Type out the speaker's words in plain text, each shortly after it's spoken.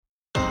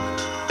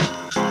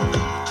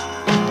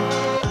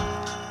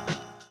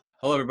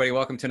Hello, everybody.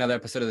 Welcome to another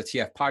episode of the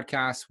TF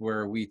Podcast,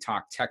 where we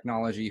talk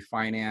technology,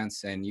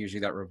 finance, and usually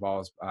that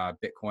revolves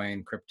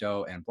Bitcoin,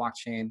 crypto, and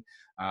blockchain.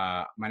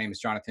 My name is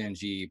Jonathan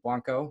G.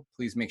 Blanco.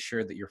 Please make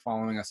sure that you're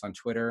following us on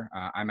Twitter.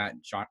 I'm at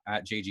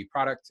JG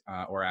Product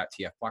or at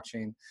TF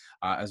Blockchain,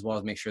 as well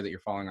as make sure that you're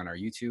following on our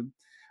YouTube.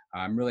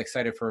 I'm really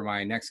excited for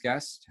my next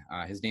guest.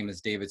 His name is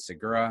David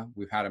Segura.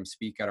 We've had him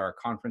speak at our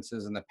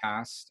conferences in the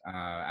past,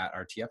 at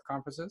our TF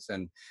conferences,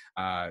 and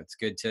it's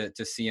good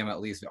to see him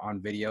at least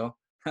on video.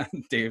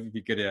 Dave, if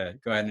you could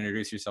go ahead and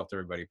introduce yourself to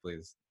everybody,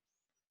 please.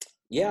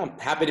 Yeah, I'm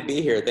happy to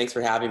be here. Thanks for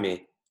having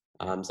me.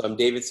 So I'm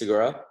David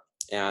Segura,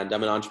 and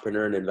I'm an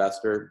entrepreneur and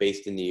investor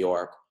based in New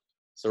York.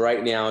 So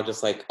right now,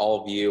 just like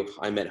all of you,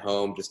 I'm at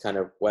home, just kind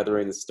of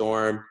weathering the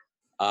storm,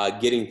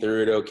 getting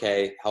through it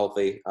okay,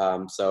 healthy.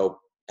 So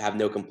I have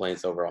no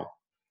complaints overall.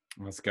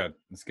 That's good.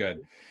 That's good.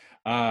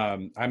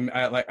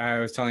 Like I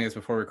was telling you this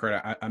before we recorded.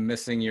 I'm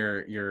missing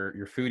your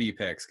foodie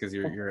picks because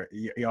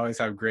you always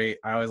have great.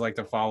 I always like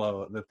to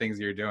follow the things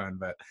you're doing,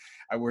 but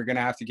we're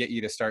gonna have to get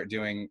you to start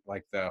doing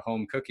like the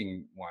home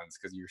cooking ones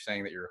because you're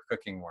saying that you're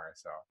cooking more.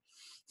 So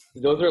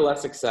Those are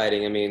less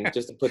exciting. I mean,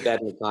 just to put that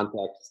into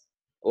context,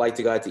 I like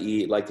to go out to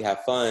eat, like to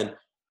have fun,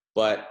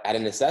 but at a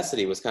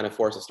necessity was kind of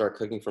forced to start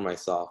cooking for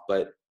myself.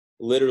 But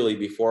literally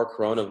before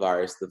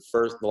coronavirus,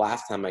 the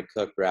last time I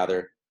cooked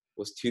rather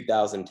was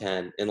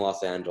 2010 in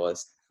Los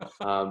Angeles.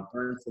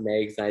 Burned some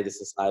eggs, and I just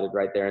decided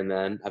right there and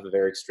then, have a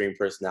very extreme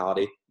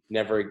personality,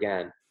 never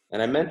again.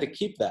 And I meant to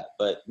keep that,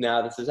 but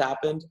now this has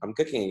happened, I'm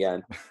cooking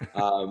again.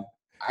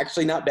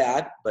 Actually not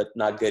bad, but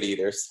not good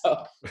either. So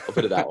I'll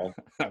put it that way.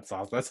 That's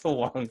awesome. That's a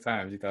long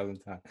time,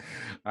 2010.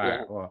 All Yeah.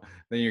 right. Well,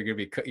 then you're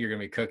gonna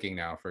be cooking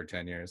now for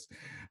 10 years.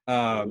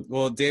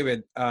 Well,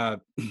 David,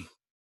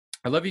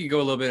 I'd love you to go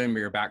a little bit into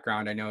your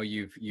background. I know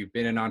you've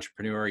been an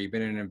entrepreneur, you've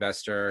been an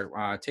investor.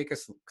 Take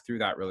us through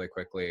that really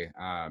quickly.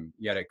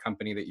 You had a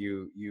company that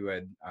you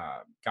had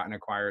gotten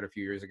acquired a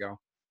few years ago.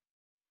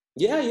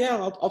 Yeah.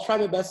 I'll try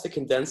my best to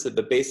condense it,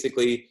 but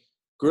basically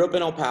grew up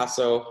in El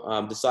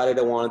Paso, decided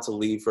I wanted to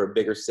leave for a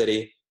bigger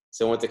city.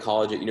 So I went to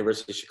college at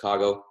University of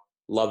Chicago,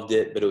 loved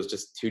it, but it was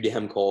just too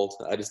damn cold.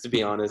 Just to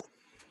be honest,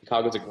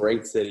 Chicago's a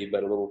great city,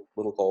 but a little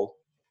cold.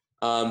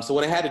 So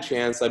when I had a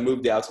chance, I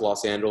moved out to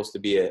Los Angeles to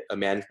be a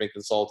management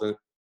consultant,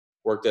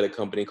 worked at a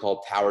company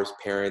called Towers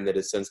Perrin that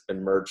has since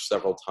been merged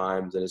several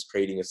times and is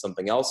trading as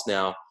something else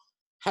now.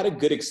 Had a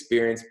good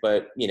experience,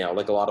 but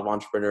like a lot of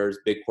entrepreneurs,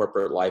 big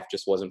corporate life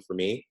just wasn't for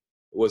me.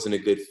 It wasn't a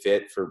good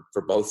fit for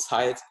both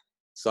sides.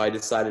 So I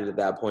decided at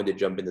that point to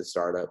jump into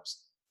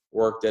startups.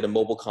 Worked at a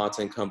mobile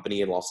content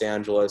company in Los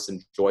Angeles,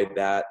 enjoyed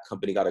that.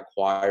 Company got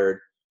acquired.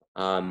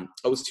 I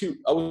was too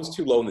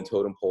low in the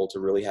totem pole to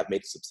really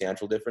make a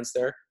substantial difference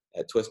there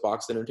at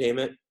Twistbox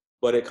Entertainment,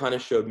 but it kind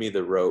of showed me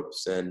the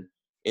ropes and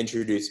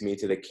introduced me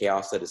to the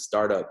chaos that is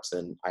startups.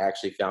 And I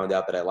actually found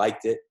out that I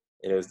liked it,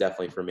 and it was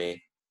definitely for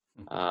me.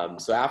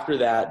 So after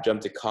that,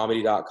 jumped to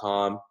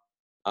comedy.com.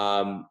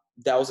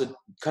 That was a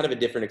kind of a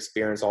different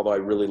experience, although I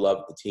really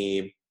loved the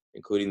team,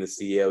 including the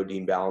CEO,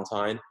 Dean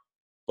Valentine.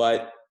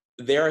 But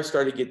there I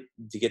started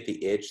to get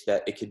the itch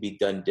that it could be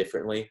done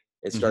differently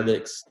and started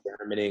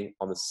experimenting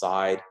on the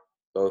side,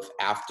 both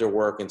after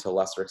work and to a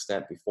lesser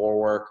extent before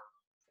work.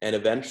 And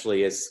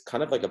eventually, as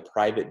kind of like a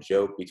private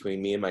joke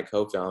between me and my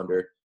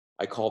co-founder,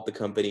 I called the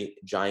company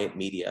Giant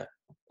Media.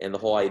 And the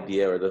whole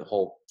idea, or the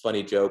whole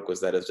funny joke,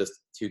 was that it's just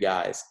two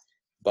guys.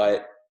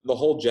 But the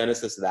whole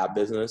genesis of that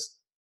business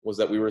was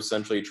that we were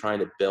essentially trying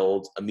to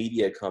build a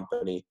media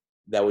company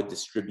that would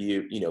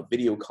distribute,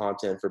 video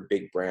content for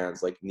big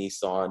brands like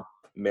Nissan,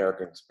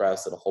 American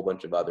Express, and a whole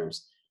bunch of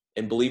others.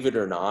 And believe it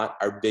or not,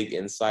 our big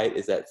insight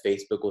is that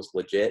Facebook was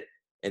legit,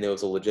 and it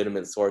was a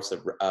legitimate source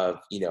of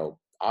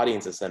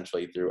audience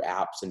essentially through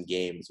apps and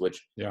games, which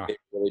they're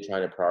really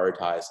trying to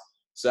prioritize.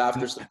 So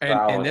after some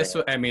and this,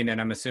 I mean,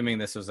 and I'm assuming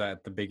this was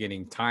at the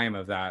beginning time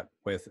of that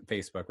with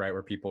Facebook, right,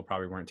 where people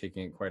probably weren't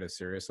taking it quite as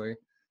seriously.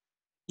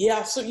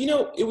 Yeah, so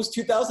it was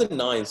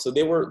 2009, so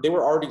they were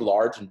already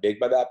large and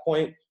big by that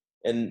point,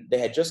 and they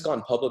had just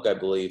gone public, I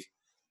believe.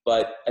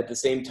 But at the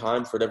same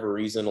time, for whatever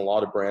reason, a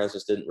lot of brands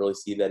just didn't really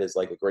see that as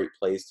like a great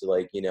place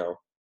to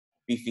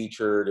be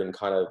featured and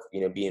kind of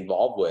be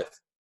involved with.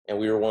 And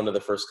we were one of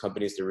the first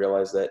companies to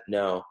realize that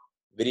no,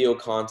 video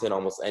content,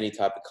 almost any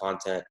type of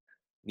content,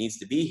 needs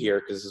to be here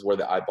because this is where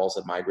the eyeballs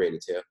have migrated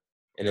to.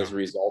 And as a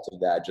result of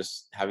that,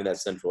 just having that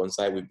central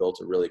insight, we built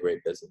a really great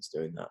business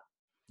doing that.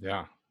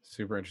 Yeah.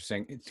 Super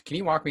interesting. Can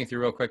you walk me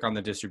through real quick on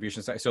the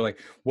distribution side? So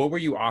what were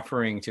you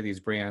offering to these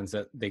brands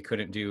that they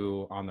couldn't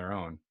do on their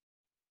own?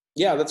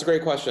 Yeah, that's a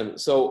great question.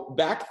 So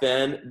back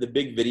then, the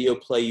big video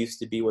play used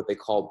to be what they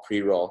called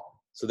pre-roll.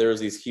 So there was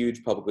these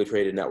huge publicly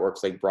traded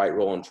networks like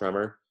Brightroll and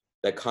Tremor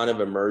that kind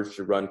of emerged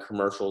to run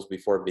commercials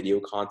before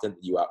video content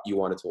that you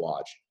wanted to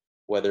watch,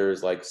 whether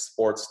it's like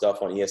sports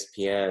stuff on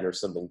ESPN or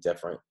something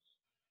different.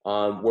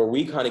 Where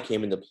we kind of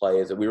came into play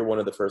is that we were one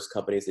of the first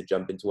companies to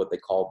jump into what they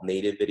called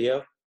native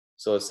video.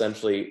 So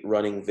essentially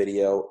running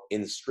video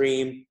in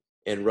stream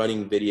and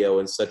running video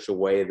in such a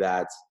way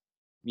that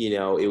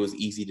it was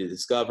easy to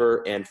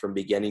discover. And from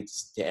beginning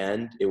to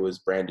end, it was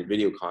branded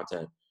video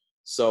content.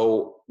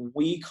 So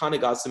we kind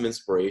of got some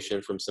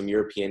inspiration from some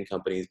European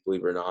companies,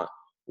 believe it or not,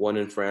 one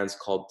in France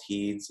called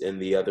Teads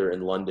and the other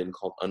in London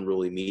called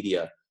Unruly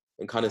Media,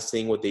 and kind of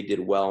seeing what they did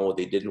well and what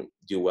they didn't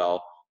do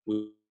well.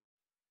 We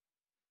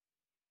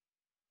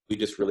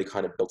just really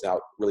kind of built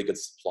out really good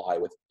supply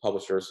with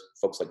publishers,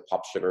 folks like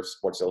Pop Sugar,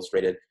 Sports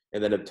Illustrated,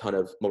 and then a ton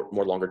of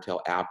more longer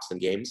tail apps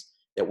and games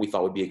that we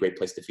thought would be a great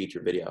place to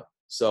feature video.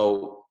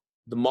 So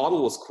the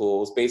model was cool.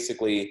 It was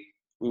basically,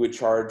 we would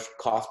charge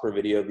cost per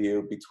video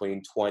view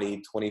between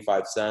 20,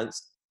 25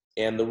 cents.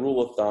 And the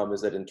rule of thumb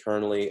is that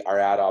internally our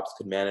ad ops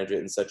could manage it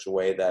in such a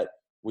way that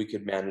we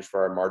could manage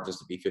for our margins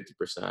to be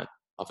 50%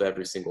 off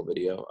every single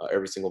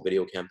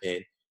video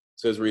campaign.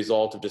 So as a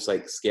result of just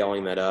like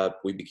scaling that up,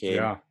 we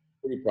became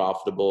pretty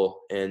profitable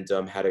and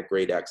had a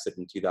great exit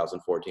in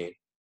 2014.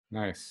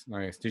 Nice.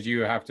 Did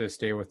you have to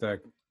stay with the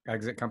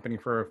exit company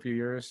for a few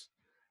years?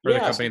 Or the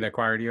company that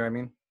acquired you, I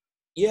mean?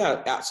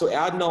 Yeah, so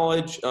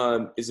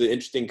AdKnowledge is an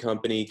interesting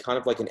company, kind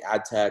of like an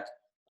ad tech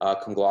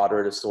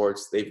conglomerate of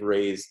sorts. They've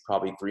raised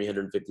probably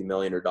 $350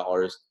 million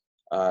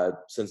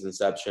since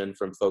inception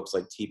from folks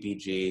like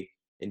TPG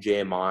and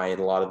JMI and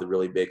a lot of the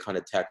really big kind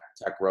of tech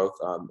growth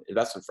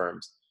investment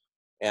firms.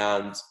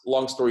 And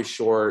long story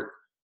short,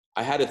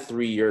 I had a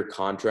 3-year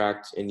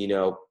contract, and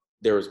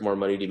there was more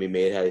money to be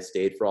made had I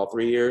stayed for all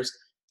 3 years.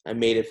 I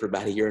made it for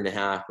about 1.5 years,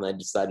 and I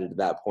decided at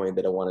that point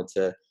that I wanted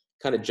to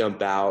kind of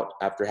jump out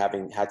after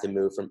having had to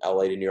move from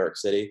LA to New York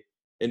City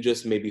and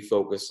just maybe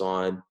focus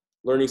on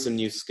learning some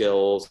new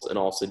skills and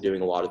also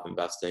doing a lot of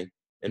investing.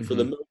 And for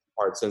the most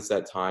part, since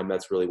that time,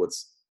 that's really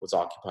what's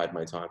occupied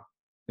my time.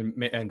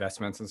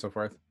 Investments and so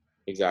forth.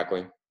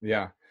 Exactly.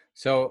 Yeah.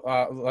 So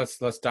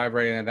let's dive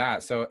right into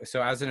that. So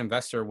as an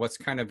investor, what's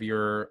kind of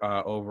your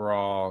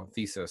overall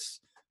thesis?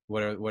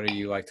 What do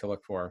you like to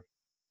look for?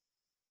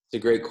 It's a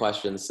great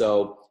question.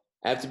 So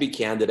I have to be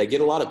candid. I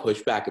get a lot of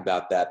pushback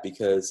about that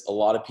because a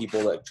lot of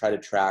people that try to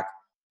track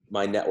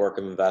my network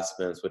of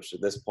investments, which at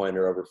this point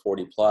are over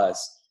 40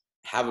 plus,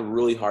 have a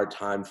really hard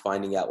time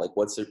finding out like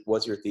what's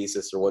your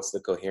thesis or what's the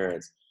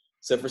coherence.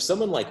 So for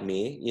someone like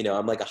me,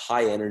 I'm like a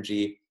high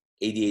energy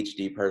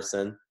ADHD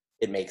person.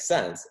 It makes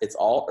sense. It's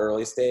all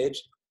early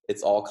stage.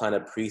 It's all kind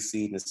of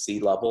pre-seed and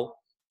seed level.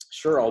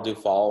 Sure, I'll do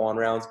follow-on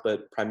rounds,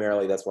 but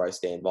primarily that's where I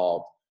stay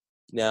involved.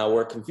 Now,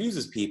 where it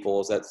confuses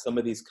people is that some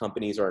of these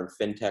companies are in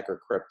fintech or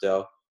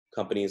crypto,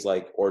 companies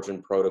like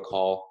Origin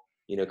Protocol,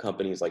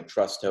 companies like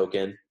Trust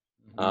Token.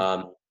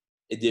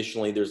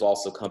 Additionally, there's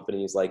also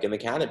companies like in the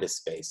cannabis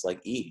space, like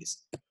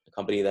Ease, a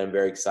company that I'm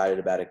very excited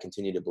about and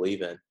continue to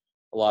believe in.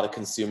 A lot of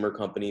consumer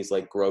companies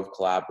like Grove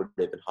Collaborative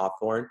and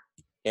Hawthorne.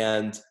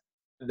 And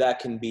that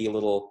can be a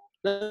little,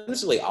 not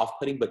necessarily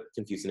off-putting, but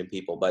confusing to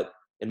people. But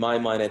in my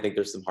mind, I think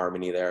there's some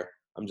harmony there.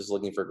 I'm just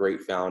looking for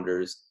great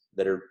founders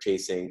that are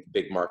chasing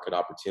big market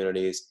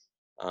opportunities.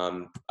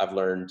 I've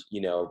learned,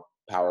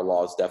 power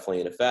law is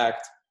definitely in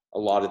effect. A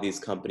lot of these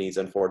companies,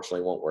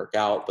 unfortunately, won't work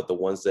out, but the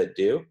ones that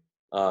do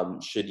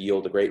should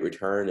yield a great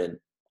return, and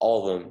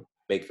all of them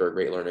make for a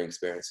great learning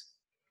experience.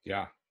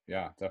 Yeah,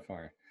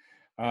 definitely.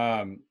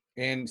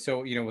 And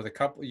so, with a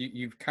couple,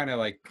 you've kind of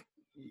like,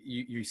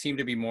 you seem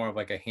to be more of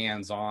like a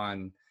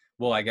hands-on,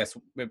 well, I guess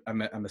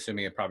I'm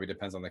assuming it probably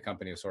depends on the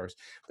company of source,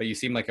 but you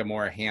seem like a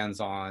more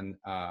hands-on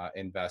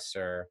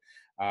investor.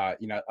 I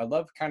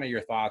love kind of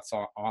your thoughts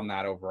on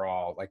that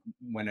overall, like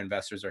when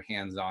investors are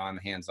hands-on,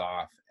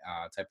 hands-off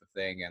type of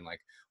thing, and like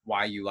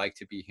why you like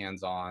to be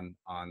hands-on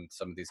on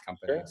some of these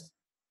companies. Sure.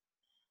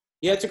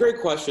 Yeah, it's a great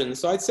question.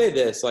 So I'd say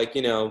this, like,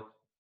 a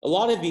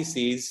lot of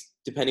VCs,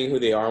 depending who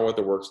they are and what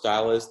their work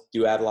style is,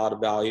 do add a lot of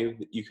value.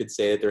 You could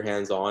say that they're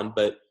hands-on,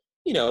 but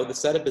the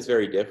setup is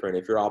very different.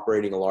 If you're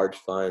operating a large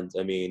fund,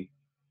 I mean,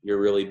 you're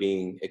really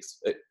being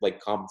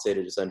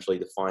compensated essentially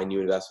to find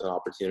new investment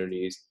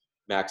opportunities,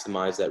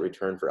 maximize that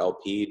return for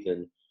LPs,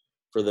 and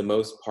for the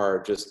most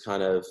part, just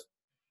kind of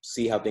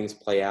see how things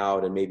play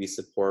out and maybe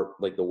support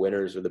like the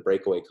winners or the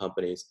breakaway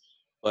companies.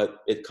 But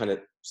it kind of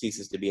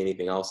ceases to be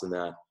anything else in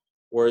that.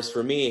 Whereas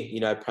for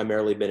me, I've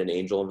primarily been an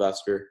angel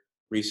investor.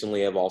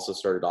 Recently, I've also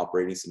started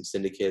operating some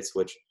syndicates,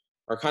 which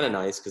are kind of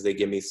nice because they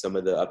give me some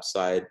of the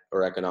upside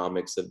or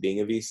economics of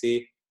being a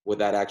VC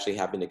without actually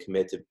having to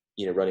commit to,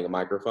 running a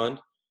microfund.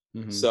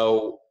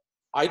 So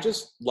I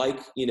just like,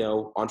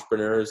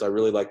 entrepreneurs. I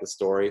really like the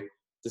story.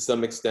 To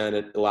some extent,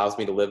 it allows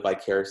me to live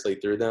vicariously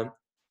through them.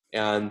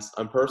 And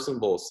I'm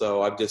personable.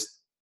 So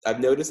I've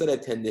noticed that I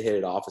tend to hit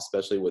it off,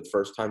 especially with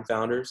first-time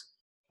founders.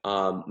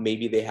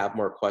 Maybe they have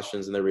more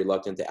questions and they're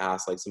reluctant to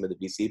ask like some of the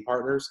VC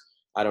partners.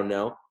 I don't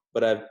know.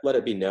 But I've let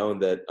it be known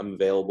that I'm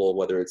available,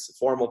 whether it's a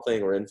formal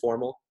thing or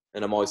informal,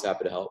 and I'm always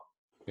happy to help.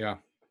 Yeah,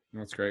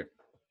 that's great.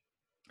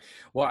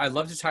 Well, I'd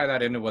love to tie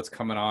that into what's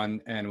coming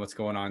on and what's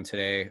going on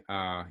today,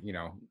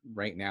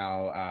 right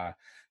now.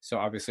 So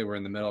obviously we're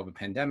in the middle of a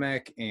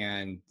pandemic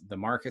and the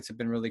markets have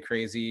been really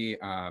crazy.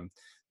 A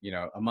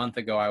month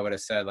ago, I would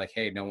have said like,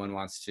 hey, no one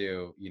wants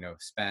to,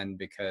 spend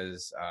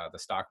because the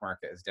stock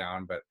market is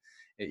down, but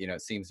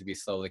it seems to be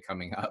slowly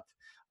coming up.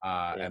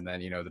 Yeah. And then,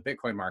 the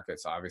Bitcoin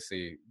markets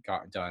obviously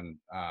got done,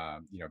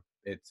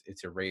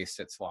 it's erased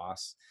its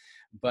loss.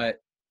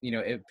 But,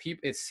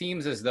 it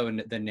seems as though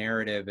the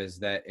narrative is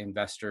that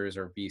investors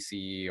or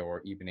VC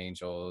or even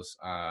angels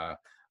are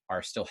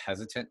still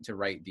hesitant to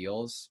write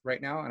deals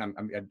right now. And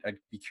I'd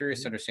be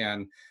curious to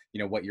understand,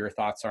 what your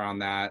thoughts are on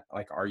that.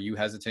 Like, are you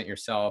hesitant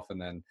yourself?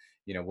 And then,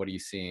 what are you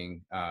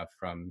seeing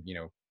from,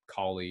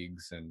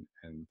 colleagues and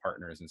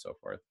partners and so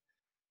forth?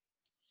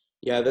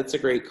 Yeah, that's a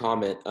great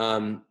comment.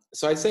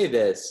 So I'd say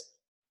this,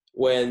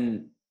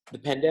 when the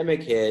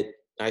pandemic hit,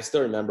 I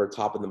still remember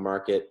top of the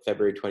market,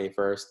 February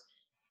 21st.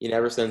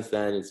 Ever since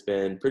then, it's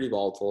been pretty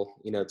volatile.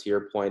 To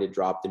your point, it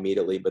dropped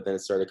immediately, but then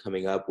it started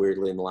coming up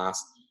weirdly in the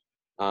last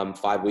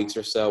 5 weeks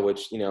or so,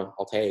 which,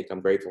 I'll take.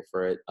 I'm grateful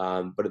for it.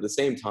 But at the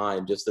same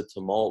time, just the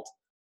tumult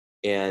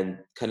and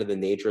kind of the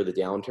nature of the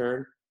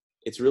downturn,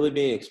 it's really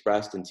being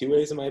expressed in two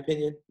ways, in my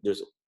opinion.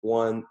 There's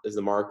one is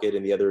the market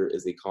and the other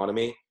is the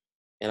economy.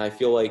 And I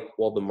feel like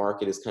while the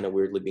market is kind of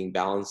weirdly being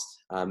balanced,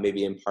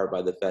 maybe in part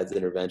by the Fed's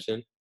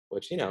intervention,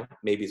 which,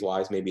 maybe is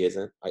wise, maybe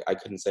isn't. I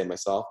couldn't say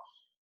myself.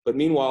 But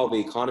meanwhile, the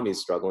economy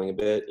is struggling a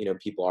bit.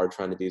 People are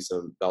trying to do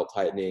some belt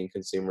tightening.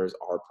 Consumers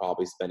are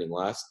probably spending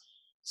less.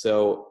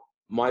 So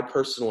my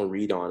personal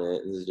read on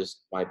it, and this is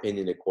just my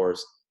opinion, of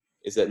course,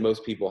 is that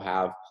most people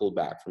have pulled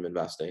back from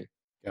investing.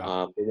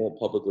 Yeah. They won't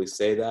publicly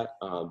say that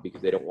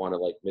because they don't want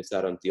to miss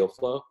out on deal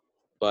flow.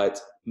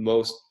 But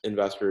most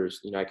investors,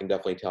 I can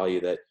definitely tell you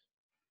that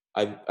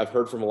I've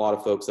heard from a lot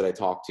of folks that I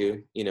talk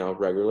to,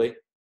 regularly,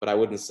 but I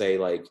wouldn't say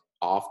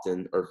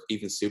often or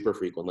even super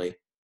frequently,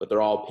 but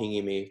they're all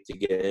pinging me to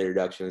get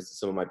introductions to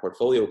some of my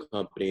portfolio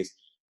companies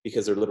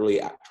because they're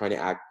literally trying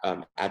to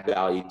add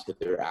value to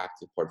their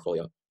active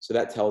portfolio. So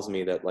that tells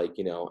me that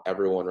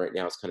everyone right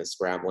now is kind of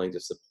scrambling to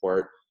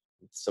support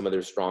some of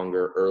their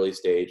stronger early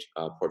stage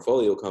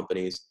portfolio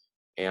companies,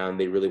 and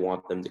they really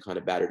want them to kind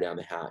of batter down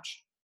the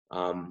hatch.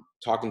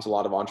 Talking to a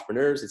lot of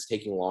entrepreneurs, it's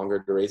taking longer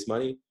to raise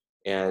money,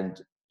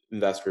 and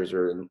investors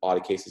are in a lot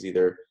of cases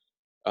either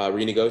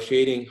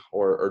renegotiating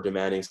or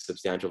demanding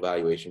substantial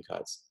valuation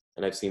cuts.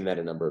 And I've seen that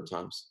a number of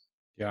times.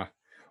 Yeah.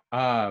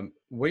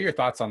 What are your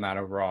thoughts on that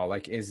overall?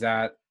 Like, is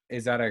that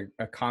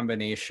a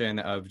combination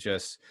of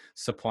just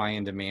supply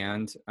and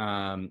demand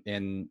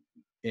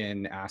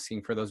in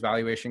asking for those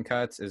valuation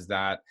cuts? Is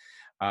that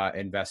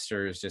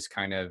investors just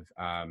kind of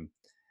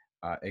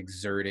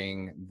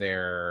exerting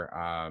their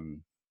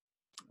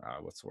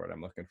what's the word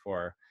I'm looking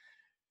for?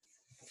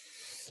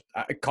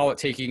 I call it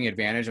taking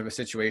advantage of a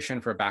situation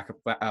for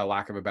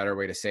lack of a better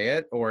way to say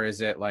it? Or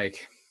is it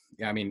like,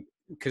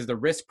 because the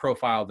risk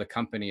profile of the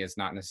company is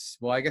not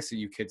necessarily, well, I guess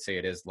you could say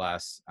it is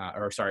less,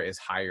 is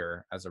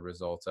higher as a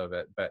result of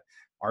it, but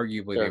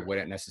arguably Sure. they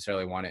wouldn't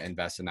necessarily want to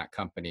invest in that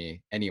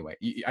company anyway.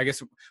 I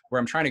guess where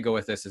I'm trying to go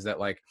with this is that,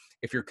 like,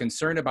 if you're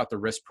concerned about the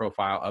risk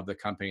profile of the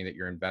company that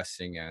you're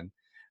investing in,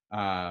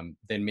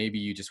 then maybe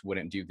you just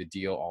wouldn't do the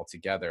deal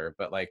altogether.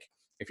 But like,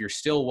 if you're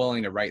still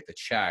willing to write the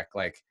check,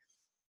 like,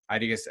 I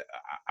guess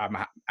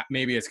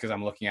maybe it's because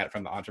I'm looking at it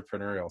from the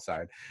entrepreneurial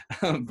side,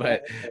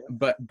 but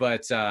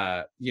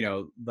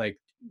like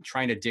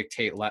trying to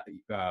dictate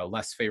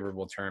less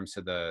favorable terms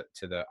to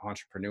the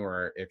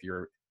entrepreneur if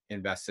you're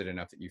invested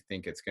enough that you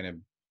think it's going to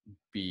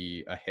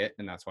be a hit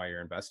and that's why you're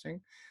investing.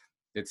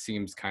 It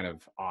seems kind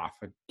of off.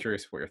 I'm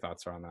curious what your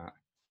thoughts are on that.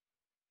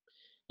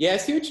 Yeah, I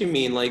see what you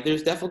mean.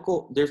 There's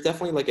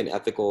definitely an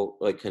ethical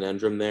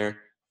conundrum there.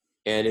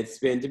 And it's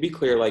been, to be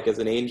clear, as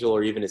an angel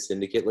or even a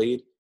syndicate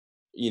lead,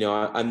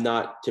 I'm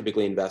not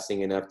typically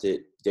investing enough to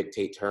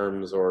dictate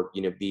terms or,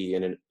 be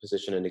in a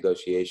position of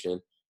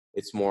negotiation.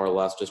 It's more or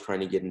less just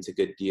trying to get into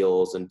good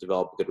deals and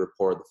develop a good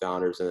rapport with the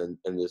founders and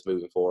just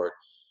moving forward.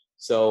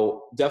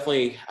 So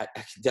definitely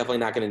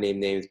not going to name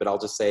names, but I'll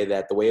just say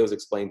that the way it was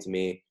explained to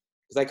me,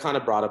 because I kind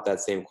of brought up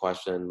that same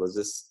question, was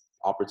this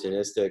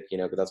opportunistic,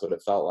 because that's what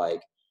it felt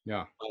like.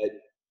 Yeah. But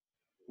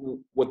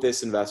with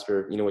this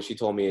investor, what she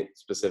told me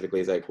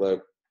specifically is like,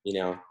 look,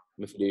 I'm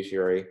a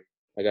fiduciary.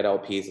 I got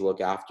LPs to look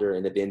after.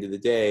 And at the end of the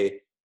day,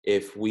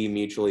 if we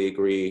mutually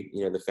agree,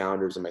 the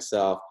founders and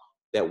myself,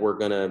 that we're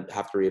going to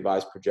have to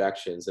revise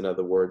projections, in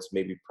other words,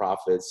 maybe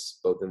profits,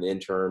 both in the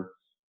interim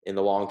and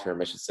the long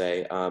term, I should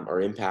say, are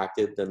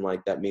impacted, then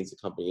that means the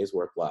company is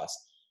worth less.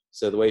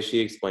 So the way she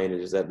explained it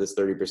is that this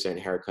 30%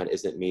 haircut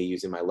isn't me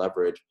using my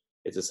leverage.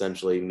 It's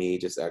essentially me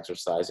just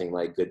exercising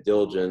good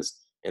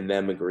diligence and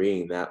them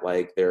agreeing that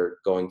their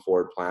going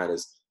forward plan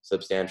is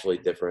substantially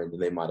different than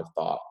they might have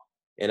thought.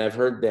 And I've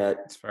heard that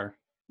That's fair.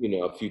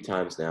 a few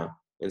times now.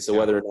 And so Yeah.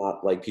 whether or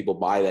not people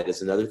buy that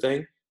is another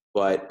thing,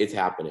 but it's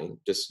happening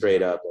just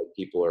straight up.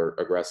 People are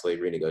aggressively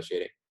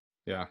renegotiating.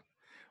 Yeah.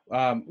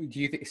 Do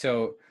you think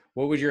so?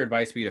 What would your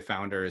advice be to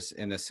founders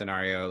in this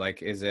scenario?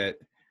 Like, is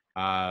it,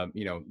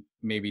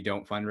 maybe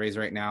don't fundraise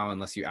right now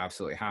unless you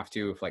absolutely have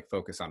to, if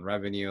focus on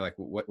revenue? Like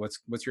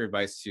what's your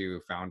advice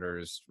to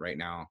founders right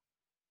now?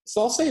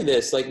 So I'll say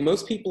this,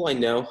 most people I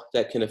know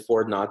that can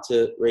afford not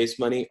to raise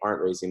money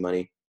aren't raising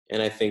money.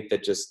 And I think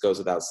that just goes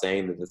without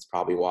saying that it's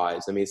probably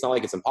wise. It's not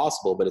like it's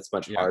impossible, but it's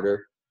much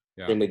harder,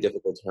 Yeah. extremely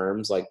difficult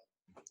terms,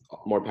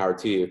 more power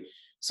to you.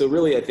 So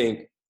really, I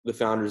think the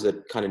founders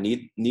that kind of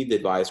need the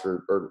advice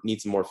or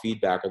need some more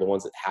feedback are the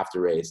ones that have to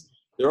raise.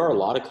 There are a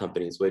lot of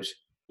companies which,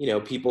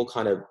 people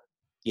kind of,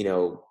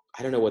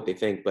 I don't know what they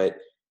think, but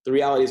the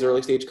reality is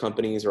early stage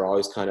companies are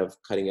always kind of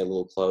cutting it a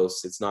little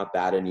close. It's not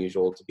that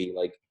unusual to be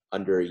like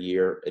under a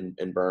year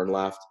and burn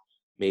left,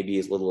 maybe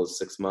as little as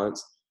 6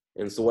 months.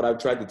 And so what I've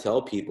tried to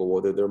tell people,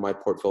 whether they're my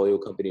portfolio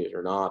companies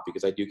or not,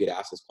 because I do get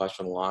asked this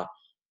question a lot,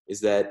 is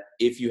that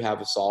if you have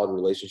a solid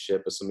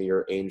relationship with some of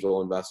your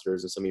angel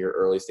investors and some of your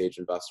early stage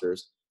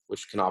investors,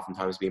 which can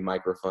oftentimes be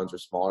micro funds or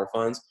smaller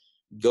funds,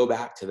 go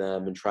back to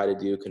them and try to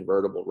do a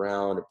convertible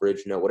round, a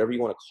bridge note, whatever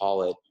you want to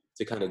call it,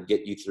 to kind of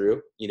get you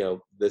through,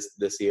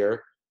 this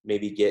year,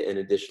 maybe get an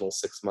additional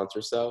 6 months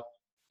or so.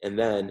 And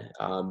then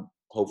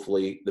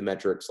hopefully the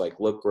metrics like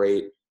look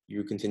great.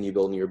 You continue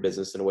building your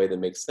business in a way that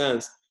makes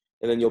sense.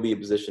 And then you'll be in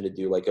a position to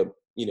do like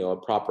a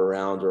proper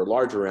round or a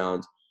larger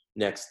round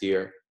next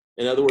year.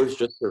 In other words,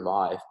 just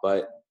survive.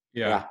 But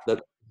yeah,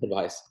 that's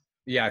advice.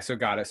 Yeah. So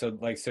got it. So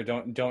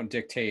don't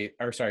dictate,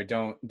 or sorry,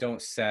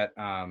 don't set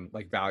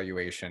like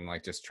valuation,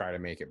 like just try to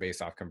make it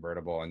based off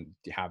convertible and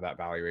have that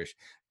valuation,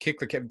 kick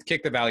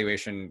the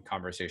valuation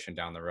conversation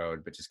down the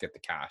road, but just get the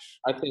cash.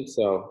 I think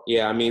so.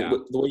 Yeah. I mean,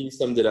 the way you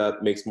summed it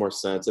up makes more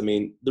sense. I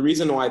mean, the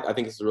reason why I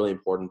think it's really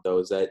important though,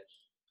 is that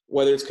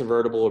whether it's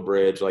convertible or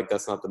bridge, like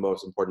that's not the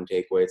most important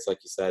takeaway. It's like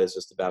you said, it's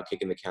just about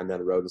kicking the can down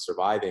the road and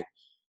surviving.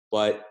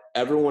 But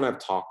everyone I've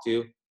talked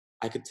to,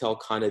 I could tell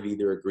kind of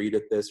either agreed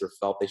with this or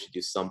felt they should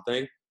do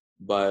something,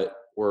 but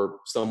were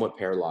somewhat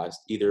paralyzed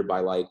either by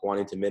like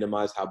wanting to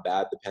minimize how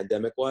bad the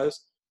pandemic was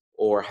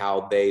or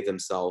how they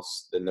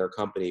themselves and their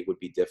company would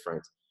be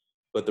different.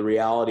 But the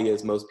reality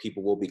is most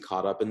people will be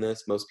caught up in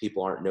this. Most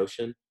people aren't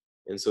Notion.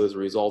 And so as a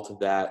result of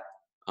that,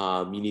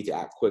 you need to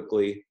act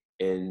quickly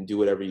and do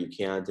whatever you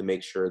can to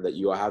make sure that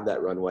you have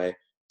that runway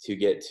to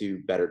get to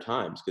better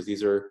times. Because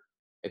these are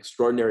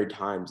extraordinary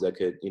times that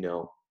could,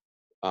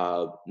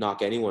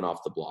 knock anyone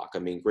off the block. I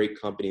mean, great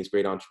companies,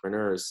 great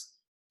entrepreneurs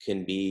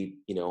can be,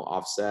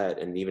 offset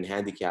and even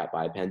handicapped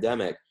by a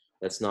pandemic.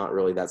 That's not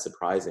really that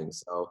surprising.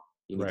 So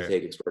you need to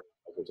take extraordinary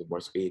measures with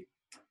more speed.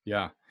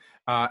 Yeah.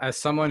 As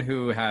someone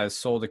who has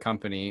sold a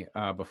company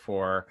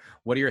before,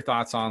 what are your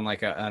thoughts on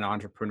like an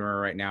entrepreneur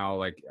right now,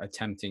 like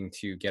attempting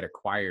to get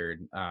acquired?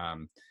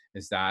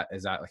 Is that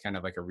kind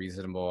of like a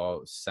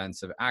reasonable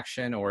sense of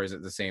action, or is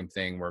it the same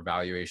thing where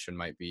valuation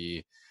might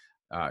be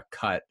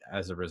cut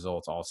as a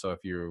result also if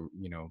you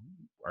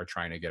are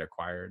trying to get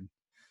acquired,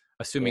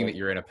 assuming that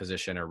you're in a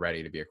position or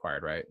ready to be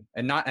acquired, right?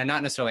 And not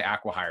necessarily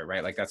acqui-hire,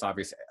 right? Like that's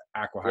obvious.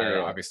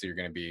 Acqui-hire, obviously you're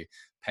going to be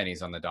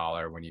pennies on the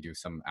dollar when you do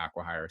some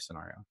acqui-hire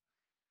scenario.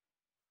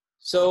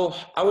 So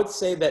I would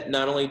say that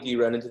not only do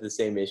you run into the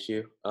same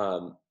issue,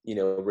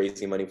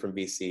 raising money from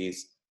VCs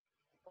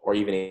or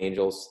even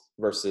angels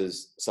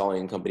versus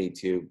selling a company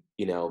to,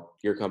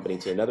 your company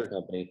to another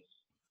company,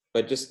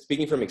 but just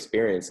speaking from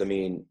experience, I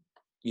mean,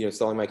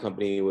 selling my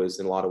company was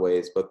in a lot of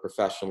ways, both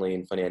professionally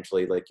and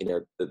financially, like,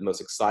 the most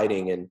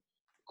exciting and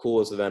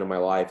coolest event of my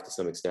life to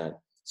some extent,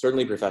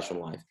 certainly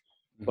professional life.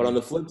 Mm-hmm. But on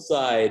the flip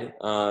side,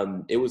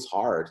 it was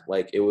hard.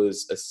 Like it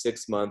was a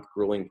 6-month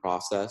grueling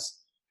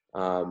process.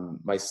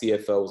 My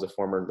CFO was a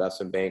former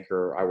investment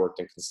banker. I worked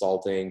in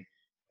consulting.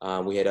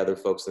 We had other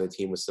folks on the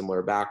team with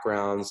similar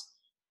backgrounds.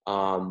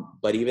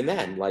 But even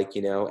then, like,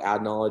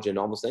 Ad Knowledge and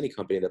almost any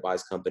company that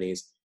buys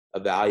companies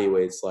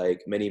evaluates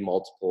like many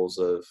multiples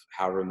of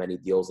however many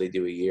deals they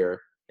do a year.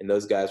 And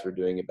those guys were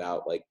doing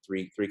about like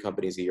three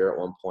companies a year at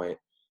one point.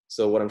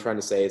 So what I'm trying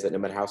to say is that no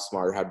matter how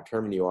smart or how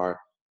determined you are,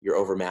 you're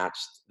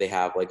overmatched. They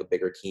have like a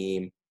bigger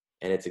team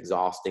and it's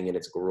exhausting and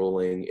it's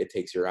grueling. It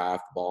takes your eye off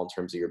the ball in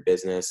terms of your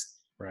business.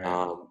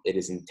 Right. It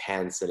is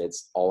intense and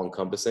it's all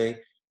encompassing.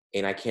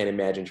 And I can't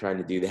imagine trying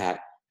to do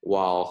that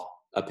while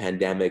a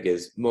pandemic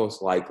is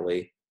most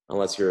likely,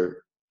 unless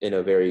you're in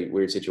a very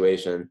weird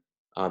situation,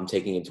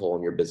 taking a toll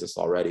on your business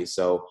already.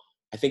 So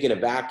I think in a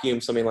vacuum,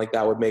 something like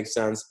that would make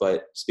sense.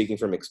 But speaking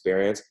from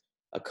experience,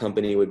 a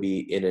company would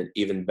be in an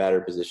even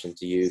better position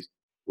to use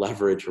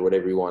leverage or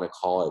whatever you want to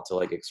call it to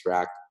like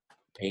extract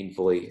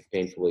painfully,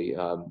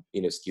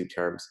 skewed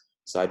terms.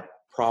 So I'd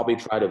probably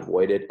try to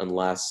avoid it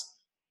unless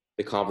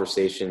the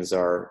conversations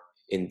are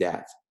in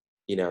depth.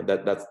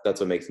 That's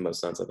what makes the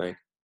most sense, I think.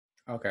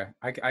 Okay.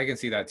 I can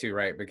see that too,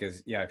 right?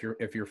 Because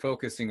if you're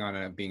focusing on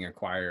it being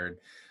acquired,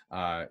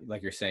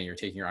 like you're saying, you're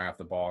taking your eye off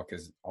the ball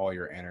because all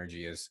your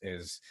energy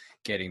is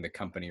getting the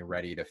company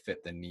ready to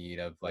fit the need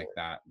of like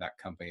that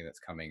company that's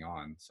coming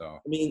on. So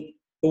I mean,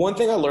 the one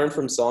thing I learned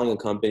from selling a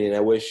company, and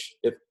I wish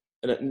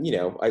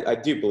I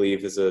do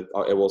believe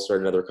I will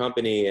start another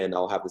company and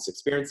I'll have this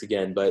experience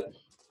again. But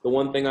the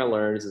one thing I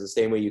learned is the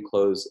same way you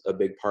close a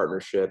big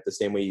partnership, the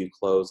same way you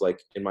close, like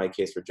in my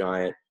case for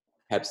Giant,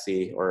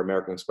 Pepsi, or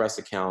American Express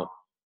account,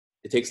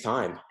 it takes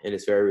time and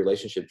it's very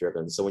relationship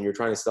driven. So when you're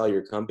trying to sell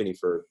your company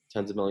for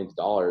tens of millions of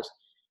dollars,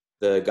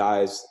 the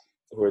guys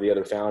who are the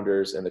other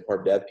founders and the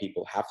corp dev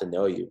people have to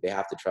know you. They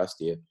have to trust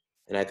you.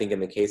 And I think in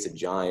the case of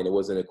Giant, it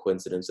wasn't a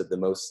coincidence that the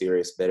most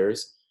serious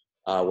bidders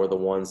were the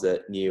ones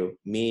that knew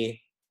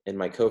me and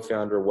my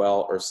co-founder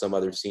well, or some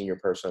other senior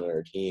person on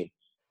our team,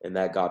 and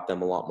that got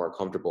them a lot more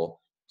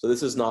comfortable. So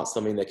this is not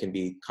something that can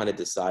be kind of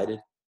decided.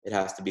 It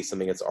has to be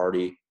something that's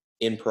already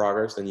in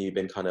progress and you've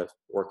been kind of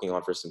working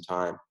on for some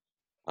time.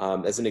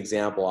 As an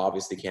example,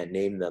 obviously can't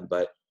name them,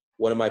 but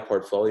one of my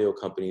portfolio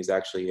companies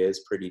actually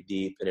is pretty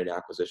deep in an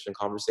acquisition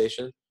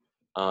conversation.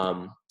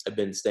 I've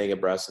been staying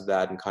abreast of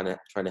that and kind of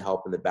trying to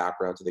help in the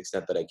background to the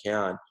extent that I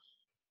can.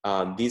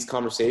 These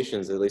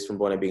conversations, at least from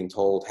what I'm being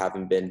told,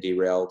 haven't been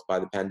derailed by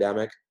the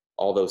pandemic,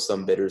 although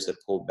some bidders have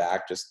pulled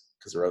back just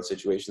because their own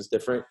situation is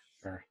different.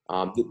 Sure.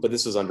 But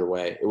this was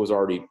underway. It was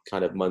already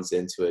kind of months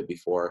into it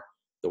before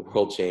the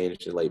world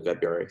changed in late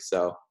February.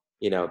 So,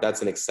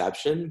 that's an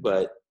exception,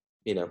 but,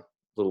 a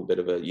little bit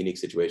of a unique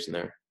situation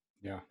there.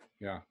 Yeah,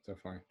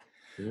 definitely.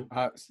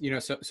 Mm-hmm.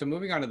 So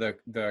moving on to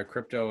the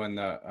crypto and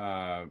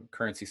the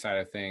currency side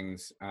of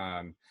things,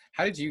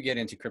 how did you get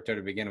into crypto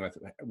to begin with?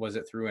 Was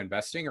it through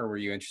investing, or were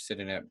you interested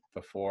in it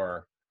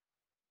before?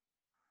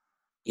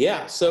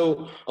 Yeah.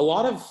 So a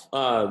lot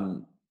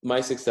of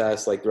my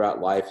success, like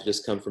throughout life, has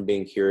just come from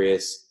being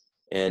curious,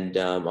 and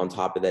on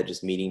top of that,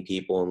 just meeting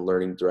people and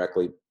learning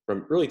directly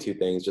from really two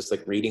things: just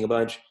like reading a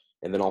bunch,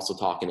 and then also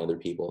talking to other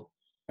people.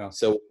 Yeah.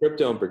 So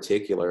crypto in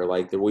particular,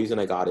 like the reason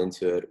I got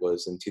into it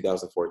was in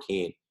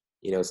 2014.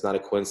 It's not a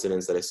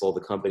coincidence that I sold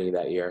the company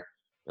that year.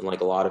 And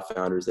like a lot of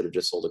founders that have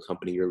just sold a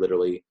company, you're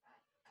literally,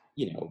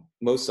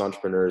 most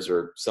entrepreneurs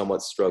are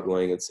somewhat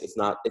struggling. It's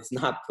not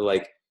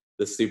like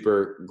the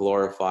super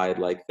glorified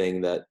like thing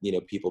that,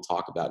 people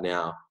talk about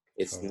now.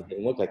 It Totally.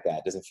 doesn't look like that.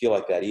 It doesn't feel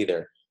like that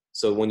either.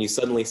 So when you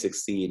suddenly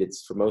succeed,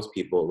 it's, for most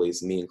people, at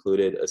least me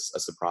included, a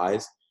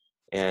surprise,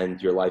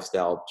 and your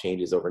lifestyle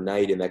changes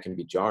overnight, and that can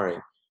be jarring.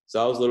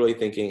 So I was literally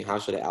thinking, how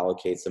should I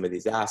allocate some of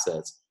these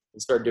assets,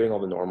 and start doing all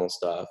the normal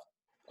stuff,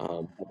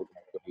 public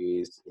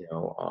equities,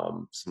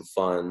 some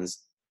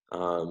funds,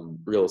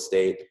 real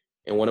estate.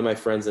 And one of my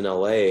friends in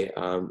LA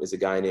is a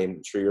guy named,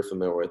 I'm sure you're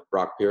familiar with,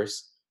 Brock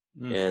Pierce.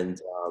 Mm.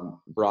 And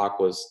Brock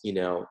was,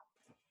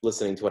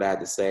 listening to what I had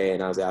to say,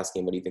 and I was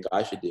asking him, what do you think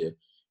I should do?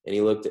 And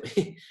he looked at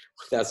me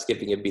without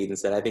skipping a beat and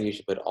said, I think you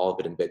should put all of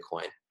it in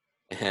Bitcoin.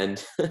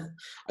 And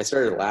I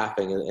started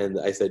laughing, and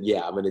I said,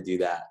 yeah, I'm going to do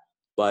that.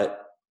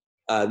 But,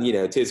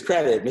 to his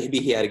credit, maybe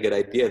he had a good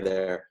idea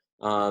there.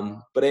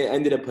 But I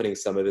ended up putting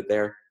some of it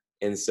there.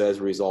 And so as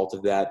a result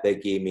of that, they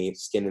gave me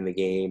skin in the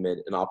game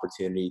and an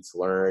opportunity to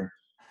learn.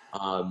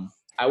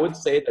 I would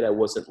say that I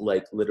wasn't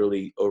like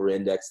literally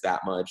over-indexed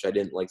that much. I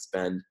didn't like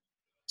spend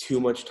too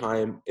much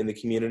time in the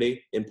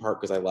community, in part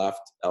because I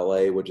left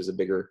LA, which is at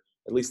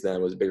least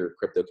then was a bigger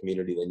crypto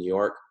community than New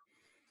York,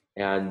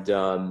 and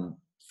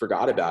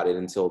forgot about it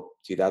until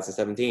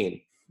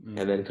 2017. Mm.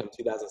 And then come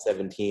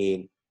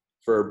 2017,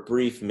 for a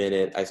brief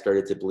minute, I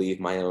started to believe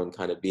my own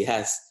kind of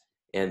BS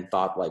and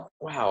thought like,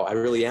 wow, I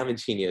really am a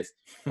genius.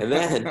 And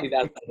then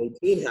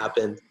 2018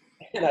 happened,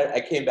 and I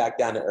came back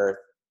down to earth.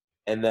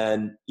 And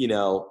then,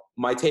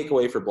 my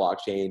takeaway for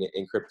blockchain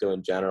and crypto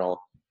in general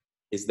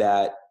is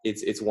that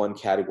it's one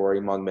category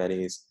among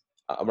many.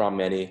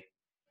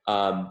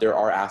 There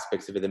are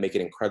aspects of it that make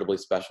it incredibly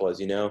special, as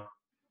you know.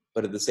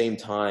 But at the same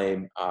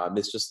time,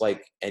 it's just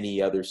like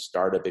any other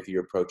startup if you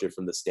approach it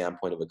from the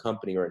standpoint of a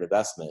company or an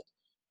investment.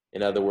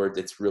 In other words,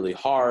 it's really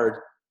hard.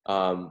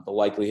 The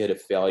likelihood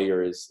of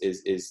failure is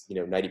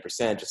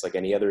 90%, just like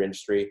any other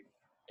industry.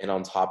 And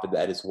on top of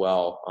that as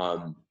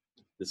well,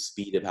 the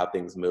speed of how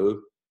things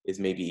move is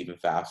maybe even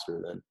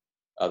faster than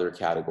other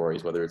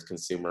categories, whether it's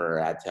consumer or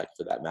ad tech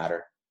for that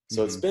matter.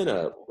 So It's been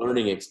a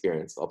learning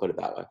experience. I'll put it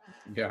that way.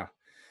 Yeah.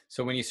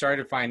 So when you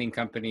started finding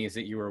companies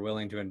that you were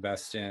willing to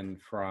invest in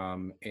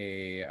from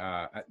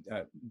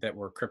that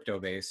were crypto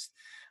based,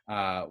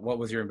 what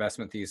was your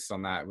investment thesis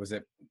on that? Was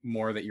it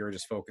more that you were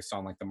just focused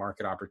on like the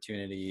market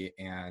opportunity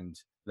and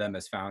them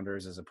as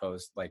founders, as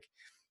opposed like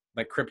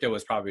crypto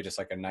was probably just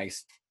like a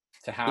nice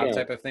to have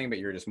type of thing, but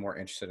you're just more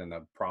interested in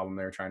the problem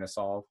they're trying to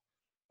solve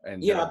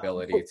and their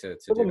ability to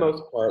for do the that?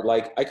 most part,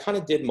 like I kind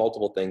of did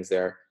multiple things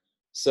there.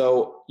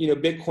 So,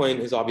 Bitcoin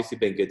has obviously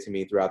been good to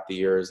me throughout the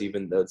years,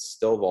 even though it's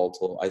still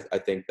volatile. I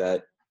think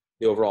that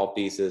the overall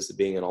thesis of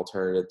being an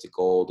alternative to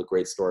gold, a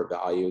great store of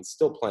value, it's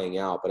still playing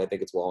out, but I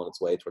think it's well on its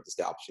way towards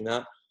establishing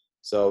that.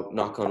 So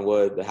knock on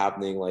wood, the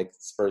happening like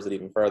spurs it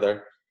even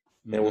further,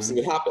 and we'll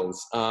see what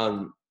happens.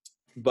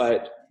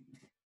 But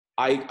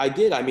I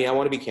did, I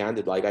want to be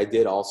candid. Like I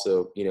did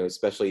also,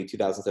 especially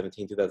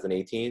 2017,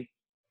 2018.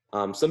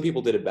 Some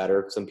people did it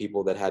better. Some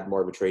people that had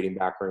more of a trading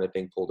background, I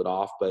think, pulled it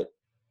off. But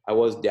I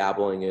was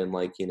dabbling in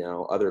like,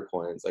 other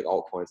coins, like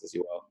altcoins, as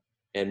you will.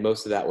 And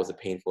most of that was a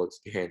painful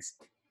experience.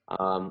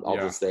 I'll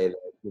just say that,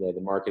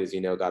 the market, as you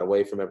know, got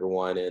away from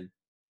everyone. And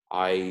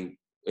I,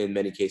 in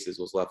many cases,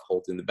 was left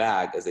holding the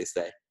bag, as they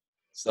say.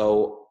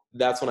 So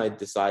that's when I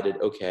decided,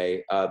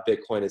 okay,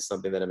 Bitcoin is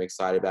something that I'm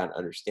excited about and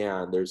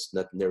understand. There's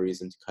no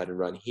reason to cut and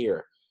run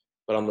here.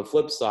 But on the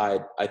flip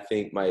side, I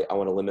think I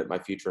want to limit my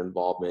future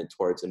involvement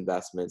towards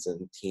investments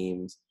and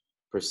teams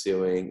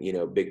pursuing,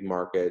 big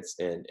markets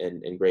and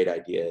great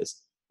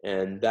ideas.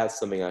 And that's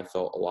something I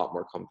felt a lot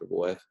more comfortable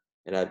with.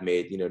 And I've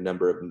made, a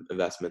number of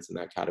investments in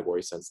that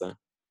category since then.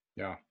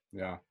 Yeah.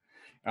 Yeah.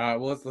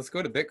 Well, let's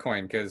go to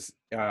Bitcoin because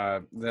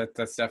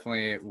that's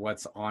definitely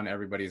what's on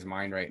everybody's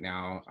mind right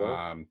now.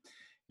 Sure.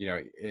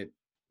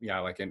 Yeah,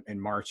 like in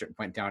March it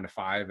went down to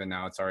 5, and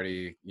now it's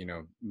already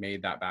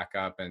made that back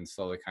up and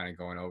slowly kind of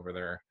going over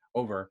there.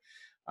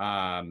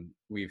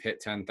 We've hit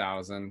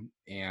 10,000,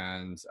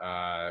 and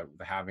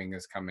the halving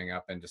is coming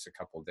up in just a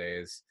couple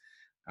days.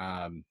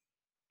 Um,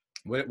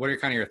 what are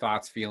kind of your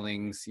thoughts,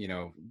 feelings,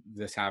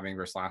 this halving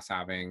versus last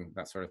halving,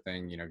 that sort of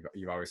thing?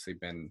 You've obviously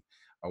been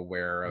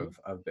aware of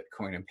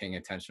Bitcoin and paying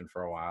attention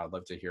for a while. I'd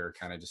love to hear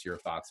kind of just your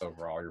thoughts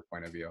overall, your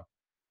point of view.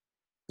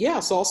 Yeah,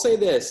 so I'll say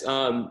this.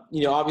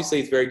 Obviously,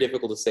 it's very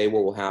difficult to say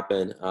what will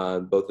happen,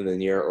 both in the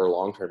near or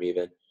long term,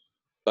 even.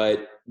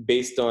 But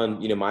based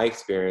on my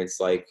experience,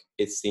 like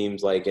it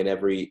seems like in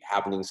every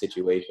happening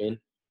situation,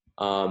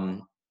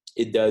 um,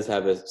 it does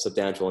have a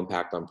substantial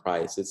impact on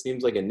price. It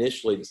seems like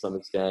initially, to some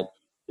extent,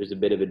 there's a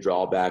bit of a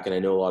drawback, and I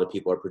know a lot of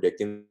people are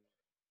predicting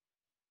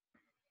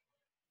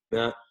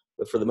that.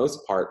 But for the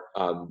most part,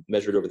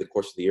 measured over the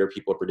course of the year,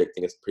 people are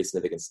predicting a pretty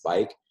significant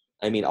spike.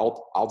 I mean,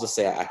 I'll just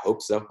say I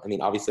hope so. I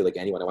mean, obviously, like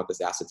anyone, I want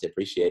this asset to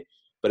appreciate,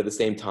 but at the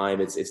same time,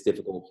 it's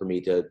difficult for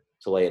me to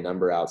lay a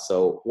number out.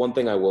 So one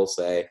thing I will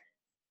say,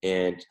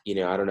 and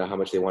I don't know how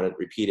much they want it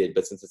repeated,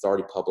 but since it's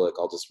already public,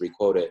 I'll just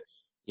requote it.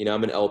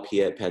 I'm an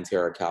LP at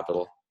Pantera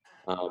Capital,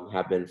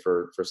 have been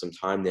for some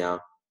time now,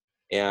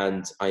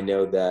 and I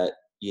know that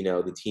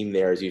the team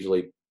there is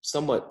usually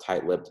somewhat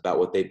tight-lipped about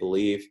what they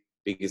believe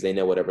because they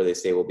know whatever they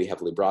say will be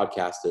heavily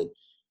broadcasted.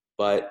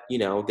 But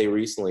they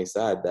recently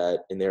said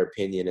that, in their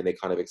opinion, and they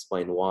kind of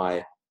explained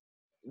why.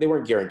 They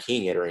weren't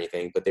guaranteeing it or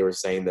anything, but they were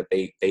saying that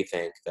they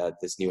think that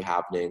this new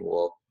happening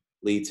will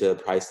lead to a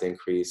price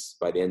increase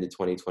by the end of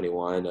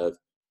 2021 of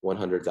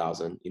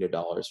 100,000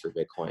 dollars for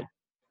Bitcoin.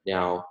 Wow.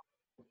 Now,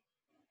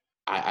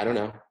 I don't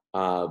know,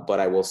 but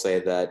I will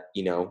say that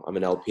I'm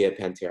an LP at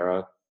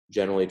Pantera.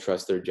 Generally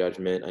trust their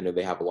judgment. I know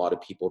they have a lot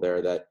of people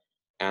there that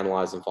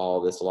analyze and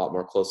follow this a lot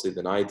more closely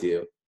than I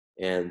do,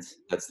 and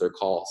that's their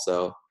call.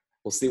 So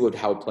we'll see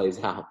how it plays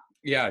out.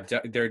 Yeah,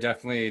 they're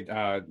definitely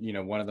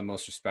one of the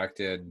most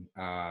respected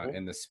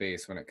in the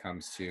space when it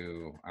comes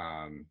to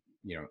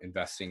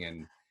investing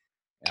in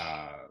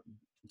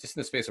just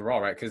in the space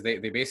overall, right? Because they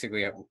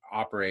basically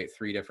operate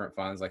 3 different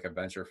funds, like a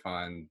venture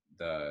fund,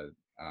 the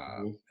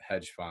Mhm.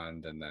 hedge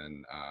fund, and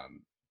then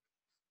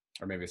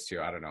or maybe it's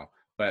 2, I don't know.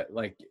 But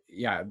like,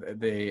 yeah,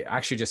 they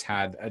actually just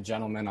had a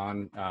gentleman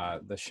on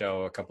the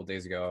show a couple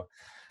days ago,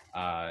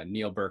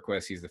 Neil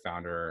Berquist. He's the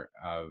founder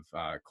of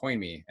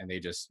CoinMe, and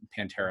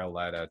Pantera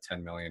led a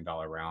 $10 million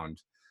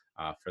round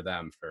for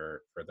them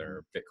for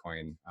their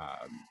Bitcoin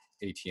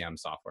ATM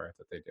software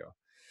that they do.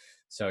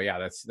 So yeah,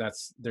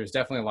 there's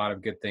definitely a lot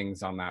of good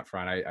things on that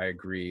front. I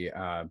agree.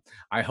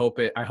 I hope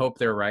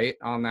they're right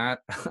on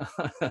that.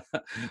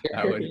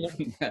 that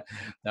would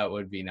that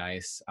would be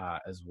nice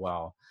as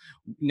well.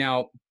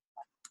 Now,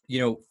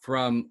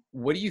 from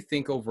what do you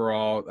think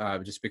overall?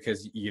 Just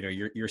because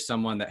you're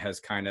someone that has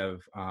kind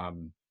of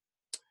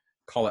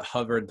call it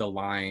hovered the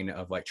line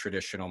of like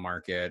traditional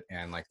market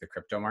and like the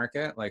crypto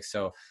market. Like,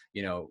 so,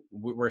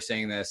 we're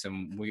saying this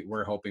and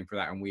we're hoping for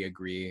that, and we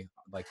agree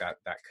like that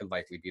could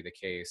likely be the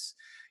case.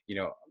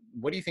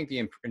 What do you think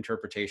the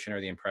interpretation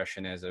or the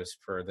impression is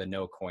for the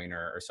no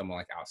coiner or someone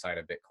like outside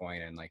of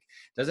Bitcoin? And like,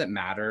 does it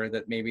matter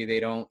that maybe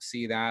they don't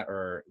see that,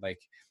 or like,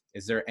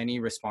 is there any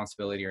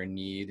responsibility or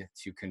need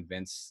to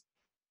convince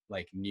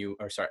like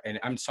and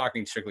I'm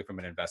talking strictly from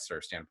an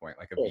investor standpoint,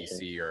 like a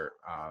VC or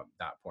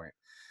that point.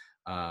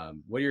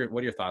 What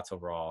are your thoughts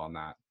overall on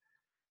that?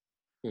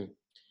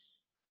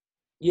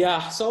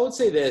 Yeah, so I would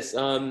say this.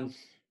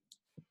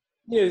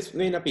 This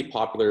may not be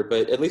popular,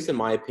 but at least in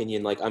my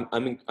opinion, like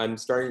I'm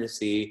starting to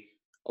see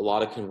a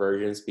lot of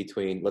convergence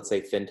between, let's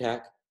say,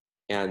 fintech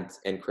and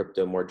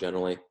crypto more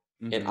generally.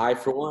 And Mm-hmm. I,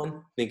 for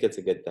one, think it's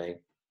a good thing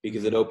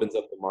because it Mm-hmm. opens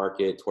up the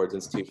market towards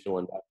institutional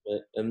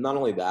investment. And not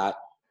only that,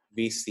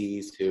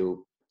 VCs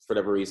who, for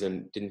whatever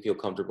reason, didn't feel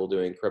comfortable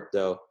doing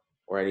crypto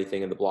or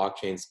anything in the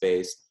blockchain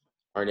space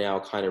are now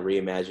kind of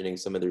reimagining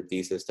some of their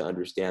thesis to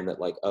understand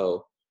that, like,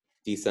 oh,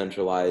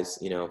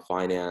 decentralized,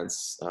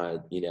 finance, a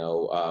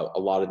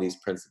lot of these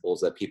principles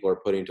that people are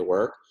putting to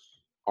work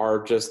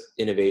are just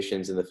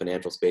innovations in the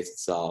financial space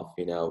itself,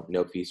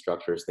 no fee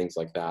structures, things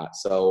like that.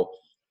 So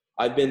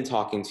I've been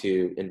talking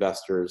to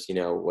investors,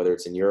 whether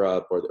it's in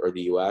Europe or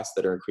the US,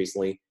 that are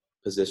increasingly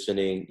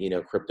positioning,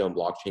 crypto and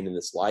blockchain in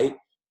this light.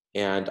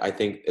 And I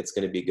think it's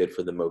going to be good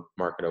for the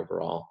market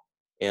overall.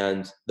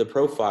 And the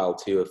profile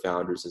too of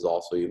founders is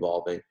also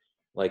evolving.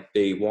 Like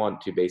they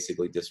want to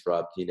basically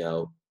disrupt,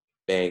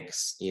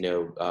 banks,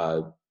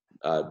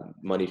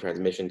 money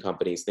transmission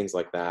companies, things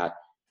like that.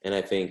 And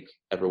I think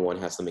everyone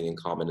has something in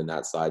common in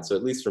that side. So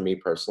at least for me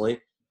personally,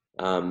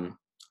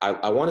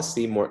 I want to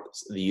see more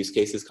the use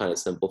cases kind of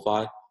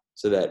simplify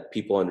so that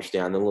people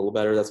understand them a little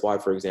better. That's why,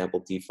 for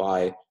example,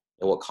 DeFi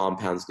and what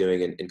Compound's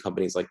doing in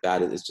companies like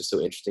that is just so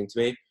interesting to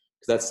me,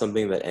 because that's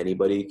something that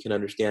anybody can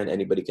understand.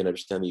 Anybody can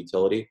understand the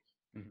utility.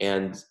 Mm-hmm.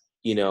 And,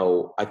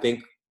 I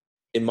think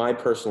in my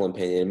personal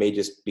opinion, it may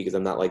just because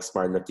I'm not like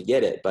smart enough to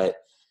get it, but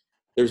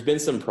there's been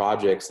some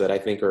projects that I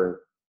think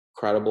are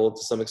credible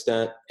to some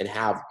extent and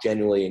have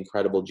genuinely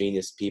incredible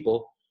genius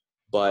people,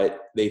 but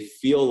they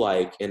feel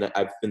like, and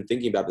I've been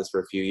thinking about this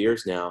for a few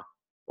years now,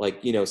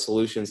 like,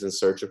 solutions in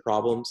search of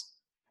problems.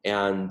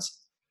 And,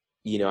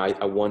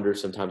 I wonder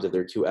sometimes if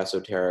they're too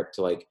esoteric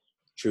to like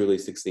truly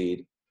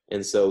succeed.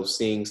 And so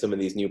seeing some of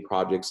these new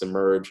projects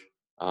emerge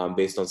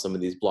based on some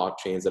of these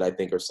blockchains that I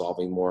think are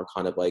solving more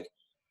kind of like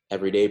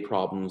everyday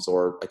problems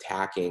or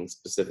attacking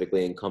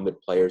specifically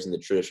incumbent players in the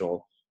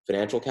traditional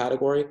financial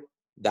category,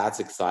 that's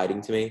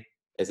exciting to me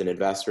as an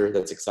investor.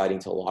 That's exciting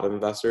to a lot of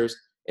investors.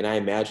 And I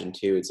imagine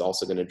too, it's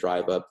also going to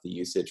drive up the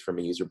usage from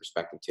a user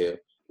perspective too,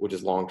 which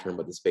is long-term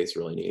what the space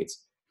really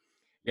needs.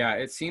 Yeah,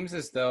 it seems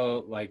as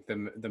though like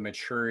the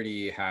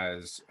maturity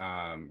has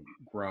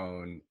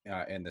grown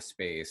in the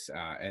space,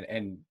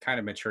 and kind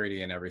of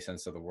maturity in every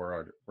sense of the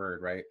word,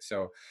 right?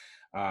 So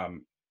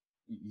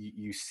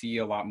you see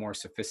a lot more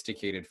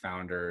sophisticated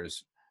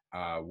founders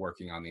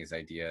working on these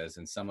ideas,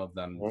 and some of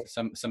them,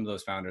 some of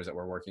those founders that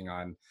were working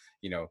on,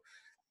 you know,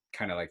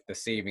 kind of like the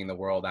saving the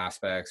world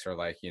aspects, or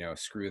like,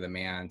 screw the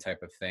man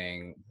type of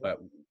thing, but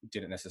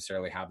didn't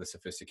necessarily have the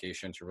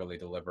sophistication to really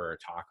deliver or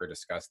talk or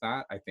discuss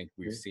that. I think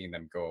we've seen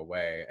them go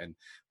away. And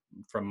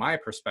from my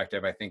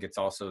perspective, I think it's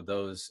also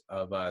those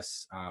of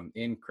us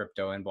in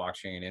crypto and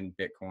blockchain and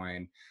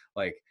Bitcoin,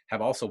 like,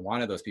 have also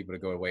wanted those people to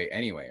go away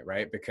anyway,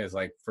 right? Because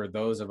like for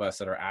those of us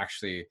that are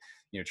actually,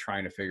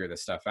 trying to figure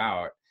this stuff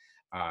out,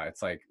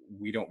 it's like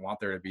we don't want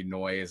there to be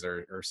noise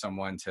or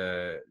someone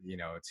to,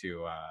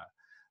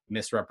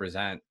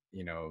 misrepresent,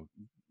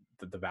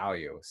 the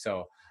value.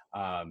 So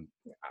I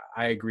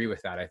agree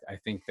with that. I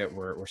think that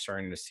we're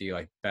starting to see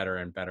like better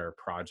and better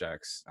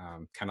projects,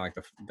 kind of like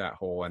that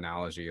whole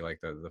analogy,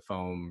 like the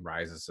foam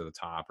rises to the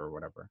top or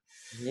whatever.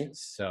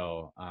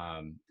 So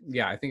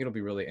yeah, I think it'll be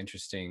really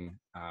interesting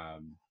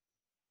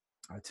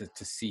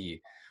to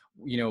see,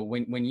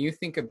 when you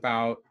think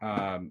about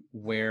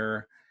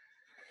where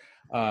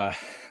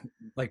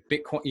like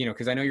Bitcoin,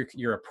 because I know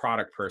you're a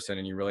product person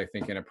and you really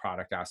think in a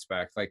product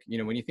aspect, like,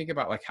 when you think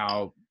about like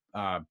how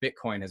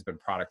Bitcoin has been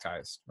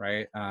productized,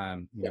 right?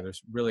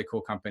 There's really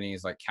cool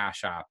companies like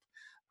Cash App,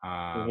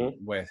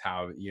 with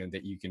how,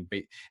 that you can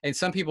be, and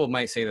some people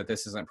might say that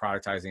this isn't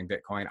productizing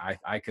Bitcoin.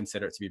 I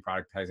consider it to be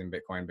productizing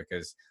Bitcoin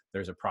because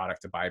there's a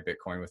product to buy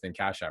Bitcoin within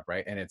Cash App,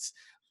 right? And it's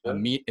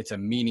a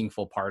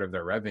meaningful part of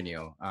their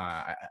revenue.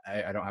 I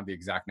don't have the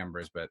exact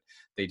numbers, but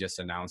they just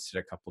announced it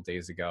a couple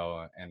days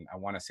ago, and I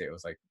want to say it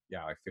was like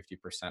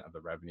 50% of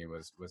the revenue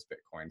was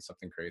Bitcoin,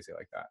 something crazy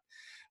like that.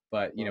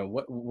 But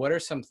what are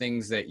some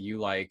things that you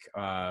like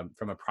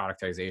from a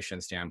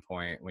productization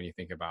standpoint when you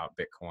think about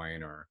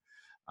Bitcoin, or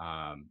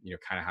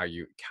kind of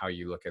how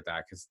you look at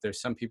that? Because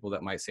there's some people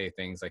that might say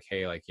things like,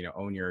 hey, like,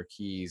 own your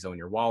keys, own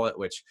your wallet,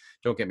 which,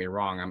 don't get me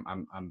wrong,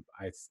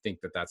 I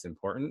think that that's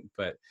important,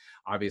 but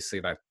obviously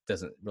that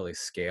doesn't really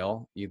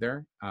scale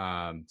either.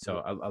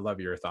 So I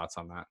love your thoughts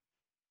on that.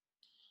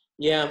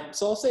 Yeah,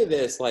 so I'll say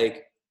this,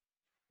 like,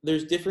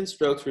 there's different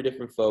strokes for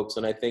different folks,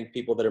 and I think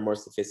people that are more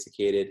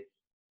sophisticated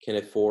can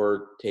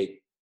afford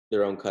take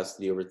their own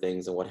custody over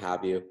things and what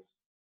have you.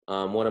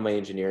 One of my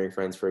engineering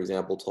friends, for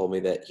example, told me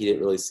that he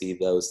didn't really see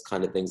those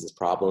kind of things as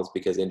problems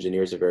because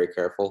engineers are very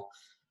careful,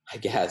 I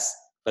guess.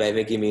 But I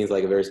think he means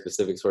like a very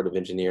specific sort of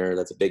engineer.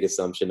 That's a big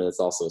assumption, and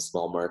it's also a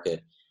small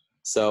market.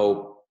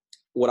 So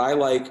what I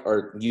like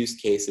are use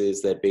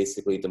cases that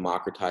basically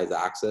democratize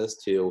access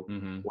to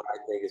what I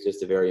think is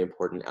just a very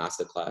important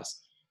asset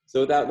class.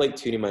 So without like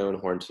tuning my own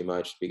horn too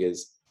much,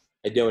 because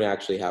I don't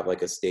actually have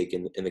like a stake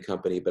in the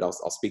company, but I'll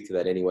speak to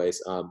that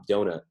anyways.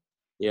 Donut,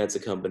 it's a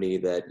company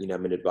that,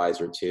 I'm an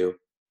advisor to.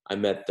 I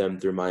met them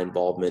through my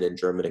involvement in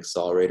German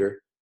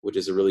Accelerator, which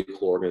is a really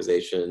cool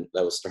organization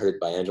that was started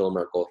by Angela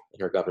Merkel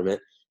and her government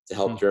to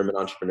help German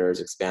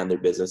entrepreneurs expand their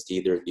business to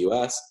either the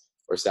US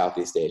or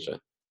Southeast Asia.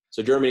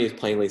 So Germany is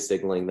plainly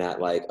signaling that,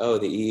 like, oh,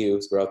 the EU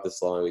is growth is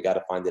slowing, we got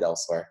to find it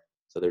elsewhere.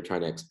 So they're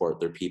trying to export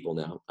their people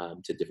now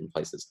to different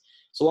places.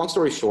 So long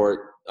story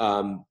short,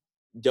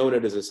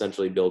 Donut is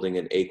essentially building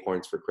an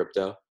Acorns for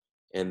crypto.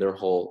 And their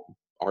whole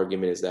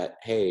argument is that,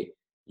 hey,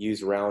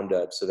 use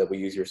Roundup so that we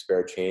use your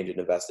spare change and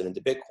invest it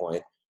into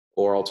Bitcoin,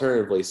 or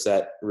alternatively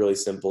set really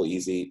simple,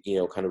 easy,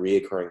 kind of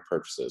reoccurring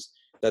purchases.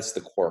 That's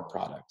the core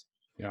product.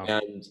 Yeah.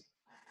 And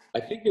I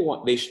think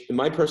in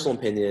my personal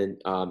opinion,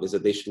 is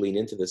that they should lean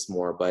into this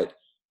more, but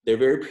they're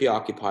very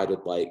preoccupied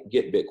with like,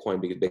 get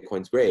Bitcoin because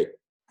Bitcoin's great.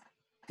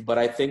 But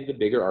I think the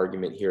bigger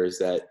argument here is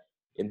that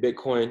in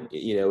Bitcoin,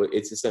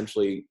 it's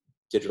essentially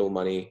digital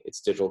money,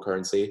 it's digital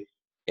currency,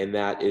 and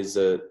that is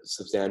a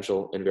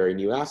substantial and very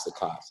new asset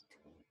class.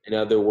 In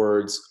other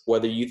words,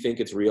 whether you think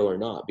it's real or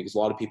not, because a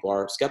lot of people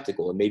are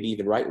skeptical, and maybe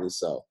even rightly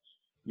so,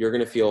 you're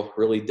going to feel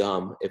really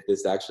dumb if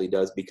this actually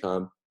does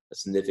become a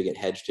significant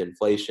hedge to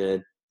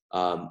inflation,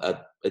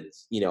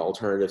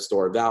 alternative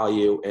store of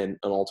value, and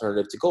an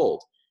alternative to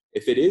gold.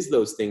 If it is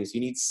those things,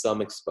 you need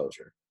some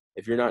exposure.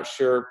 If you're not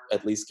sure,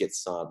 at least get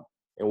some.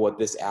 And what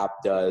this app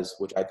does,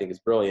 which I think is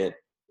brilliant,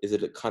 is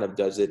that it kind of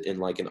does it in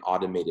like an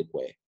automated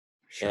way.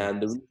 Sure.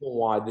 And the reason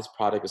why this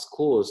product is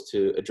cool is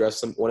to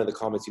address one of the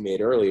comments you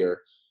made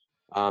earlier.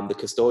 The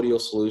custodial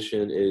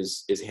solution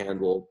is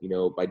handled,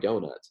 by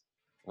Donut.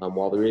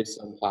 While there is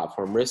some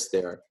platform risk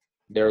there,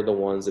 they're the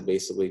ones that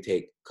basically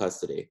take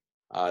custody.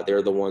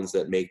 They're the ones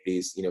that make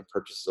these,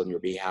 purchases on your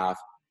behalf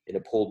in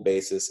a pooled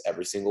basis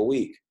every single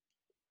week.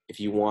 If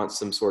you want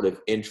some sort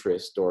of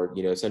interest or,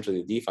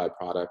 essentially the DeFi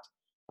product,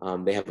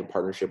 they have a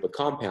partnership with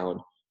Compound,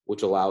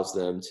 which allows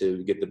them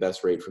to get the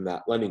best rate from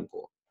that lending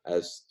pool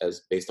as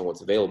based on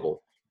what's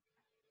available.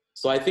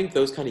 So I think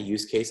those kind of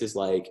use cases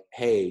like,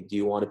 hey, do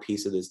you want a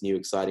piece of this new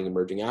exciting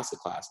emerging asset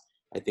class?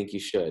 I think you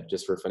should,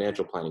 just for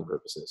financial planning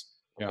purposes.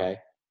 Yeah. Okay.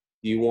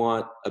 Do you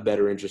want a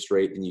better interest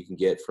rate than you can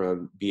get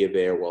from B of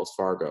A or Wells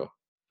Fargo?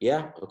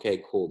 Yeah.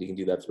 Okay, cool. You can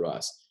do that through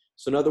us.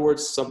 So in other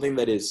words, something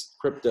that is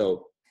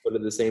crypto, but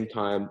at the same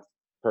time,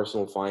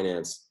 personal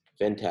finance,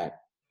 fintech.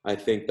 I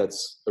think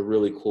that's a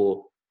really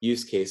cool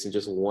use case and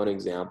just one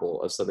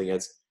example of something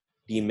that's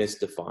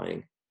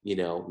demystifying,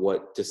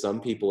 what to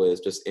some people is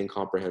just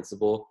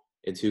incomprehensible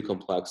and too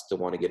complex to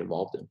want to get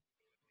involved in.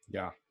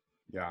 Yeah.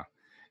 Yeah.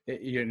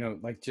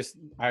 Like just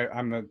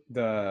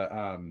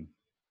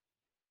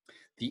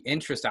the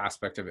interest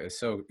aspect of it is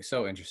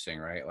so interesting,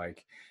 right?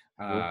 Like,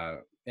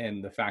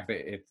 and the fact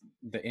that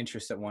the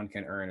interest that one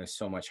can earn is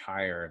so much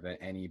higher than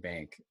any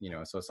bank,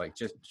 so it's like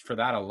just for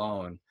that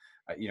alone,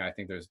 I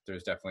think there's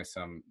definitely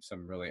some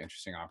really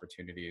interesting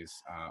opportunities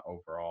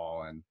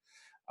overall. And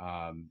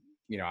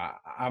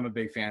I'm a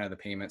big fan of the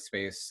payment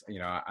space.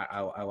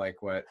 I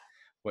like what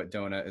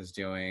Donut is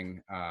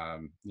doing.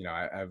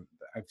 I've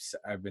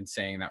been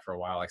saying that for a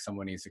while. Like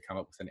someone needs to come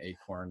up with an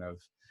acorn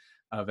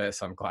of it.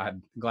 So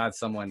I'm glad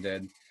someone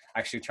did. I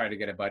actually tried to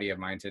get a buddy of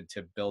mine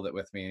to build it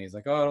with me, and he's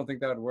like, "Oh, I don't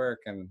think that would work."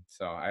 And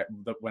so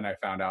when I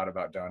found out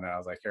about Donut, I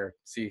was like, "Here,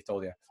 see,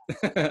 told you."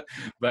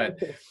 But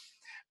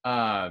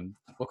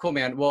well, cool,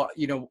 man. Well,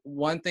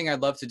 one thing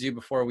I'd love to do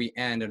before we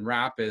end and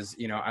wrap is,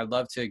 I'd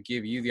love to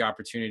give you the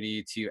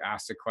opportunity to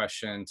ask a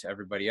question to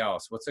everybody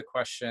else. What's a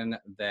question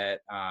that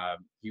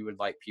you would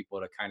like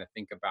people to kind of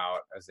think about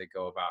as they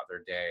go about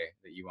their day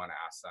that you want to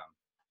ask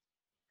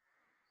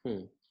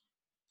them?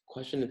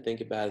 Question to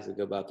think about as they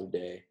go about their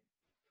day.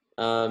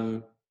 I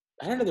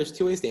don't know. There's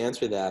two ways to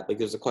answer that. Like,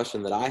 there's a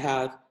question that I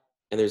have,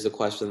 and there's a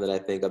question that I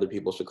think other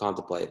people should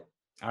contemplate.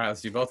 All right,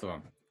 let's do both of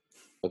them.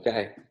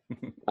 Okay.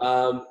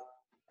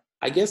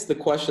 I guess the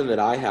question that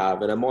I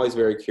have, and I'm always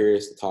very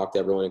curious to talk to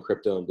everyone in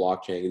crypto and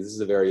blockchain, because this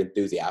is a very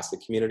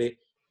enthusiastic community,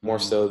 more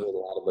so than a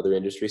lot of other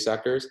industry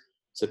sectors.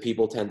 So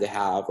people tend to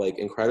have like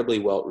incredibly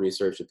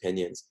well-researched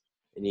opinions,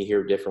 and you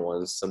hear different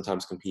ones,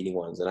 sometimes competing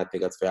ones, and I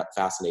think that's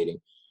fascinating.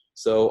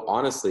 So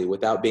honestly,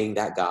 without being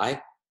that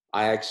guy,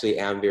 I actually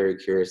am very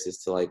curious as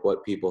to like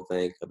what people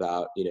think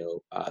about,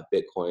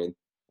 Bitcoin,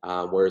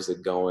 where is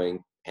it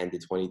going, end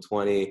of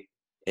 2020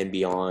 and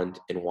beyond,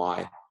 and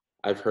why.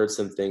 I've heard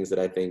some things that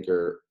I think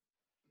are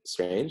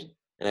strange,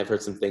 and I've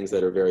heard some things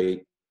that are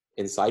very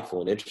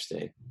insightful and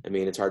interesting. I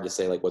mean, it's hard to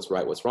say like what's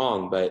right, what's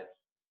wrong, but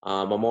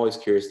I'm always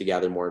curious to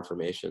gather more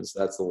information. So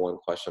that's the one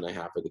question I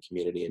have for the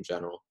community in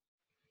general.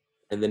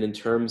 And then in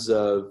terms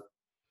of,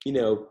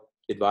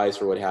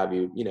 advice or what have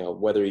you,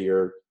 whether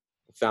you're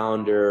a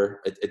founder,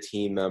 a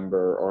team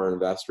member, or an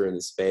investor in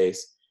the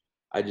space,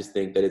 I just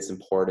think that it's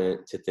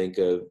important to think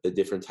of the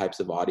different types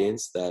of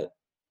audience that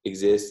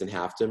exist and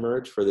have to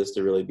emerge for this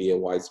to really be a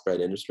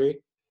widespread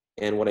industry.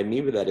 And what I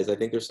mean by that is I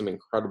think there's some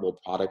incredible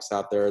products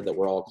out there that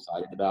we're all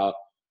excited about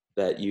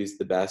that use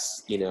the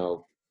best,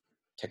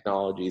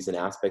 technologies and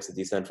aspects of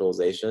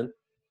decentralization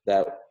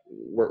that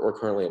we're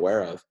currently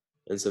aware of,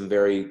 and some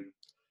very,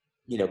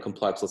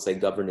 complex, let's say,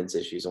 governance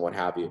issues and what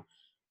have you.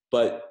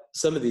 But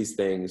some of these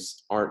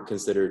things aren't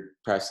considered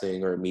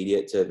pressing or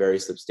immediate to a very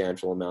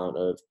substantial amount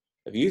of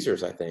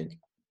users, I think.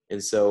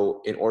 And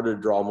so in order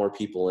to draw more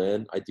people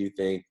in, I do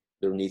think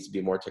there needs to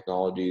be more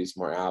technologies,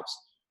 more apps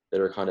that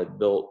are kind of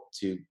built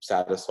to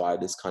satisfy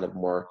this kind of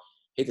more,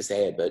 hate to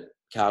say it, but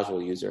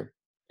casual user.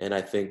 And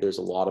I think there's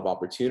a lot of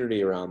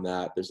opportunity around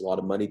that. There's a lot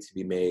of money to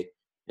be made,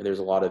 and there's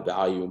a lot of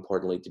value,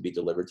 importantly, to be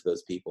delivered to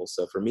those people.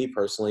 So for me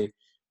personally,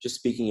 just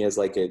speaking as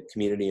like a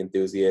community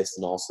enthusiast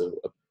and also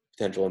a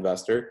potential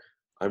investor,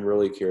 I'm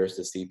really curious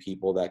to see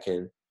people that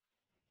can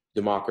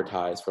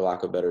democratize, for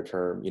lack of a better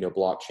term,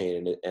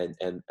 blockchain and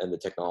the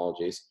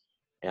technologies.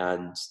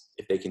 And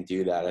if they can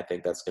do that, I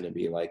think that's going to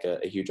be like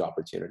a huge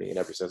opportunity in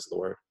every sense of the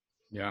word.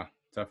 Yeah,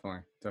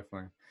 definitely.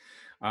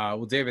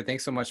 Well, David,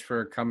 thanks so much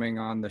for coming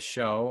on the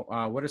show.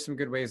 What are some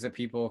good ways that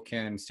people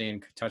can stay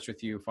in touch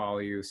with you, follow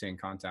you, stay in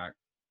contact?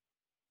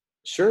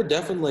 Sure,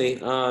 definitely.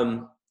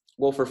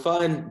 Well, for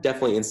fun,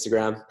 definitely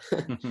Instagram.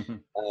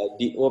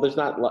 Well, there's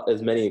not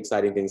as many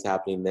exciting things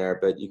happening there,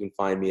 but you can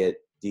find me at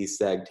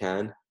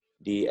dseg10,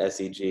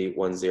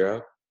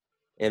 DSEG10.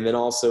 And then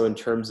also in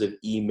terms of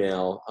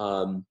email,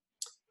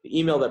 the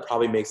email that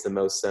probably makes the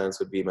most sense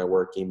would be my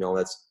work email.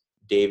 That's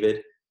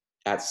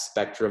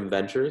David@Spectrum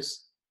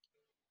Ventures.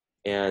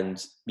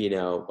 And,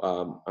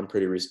 I'm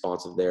pretty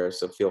responsive there.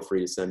 So feel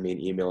free to send me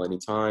an email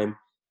anytime.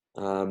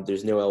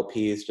 There's no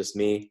LPs, just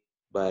me.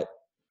 But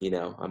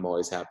I'm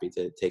always happy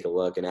to take a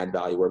look and add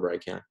value wherever I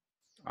can.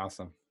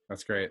 Awesome.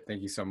 That's great.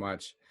 Thank you so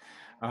much.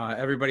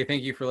 Everybody,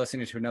 thank you for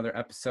listening to another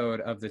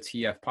episode of the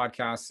TF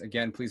podcast.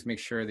 Again, please make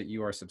sure that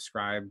you are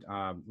subscribed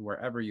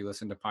wherever you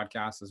listen to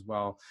podcasts, as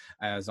well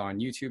as on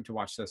YouTube to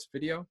watch this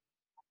video.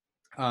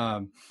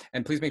 And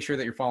please make sure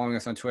that you're following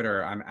us on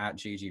Twitter. I'm at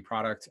JG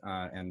Product,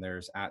 and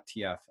there's at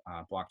TF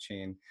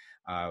Blockchain.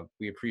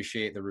 We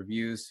appreciate the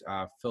reviews.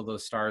 Fill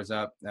those stars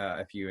up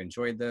if you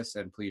enjoyed this,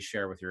 and please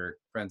share with your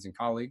friends and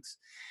colleagues.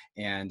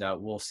 And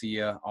we'll see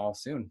you all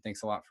soon.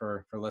 Thanks a lot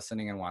for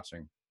listening and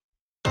watching.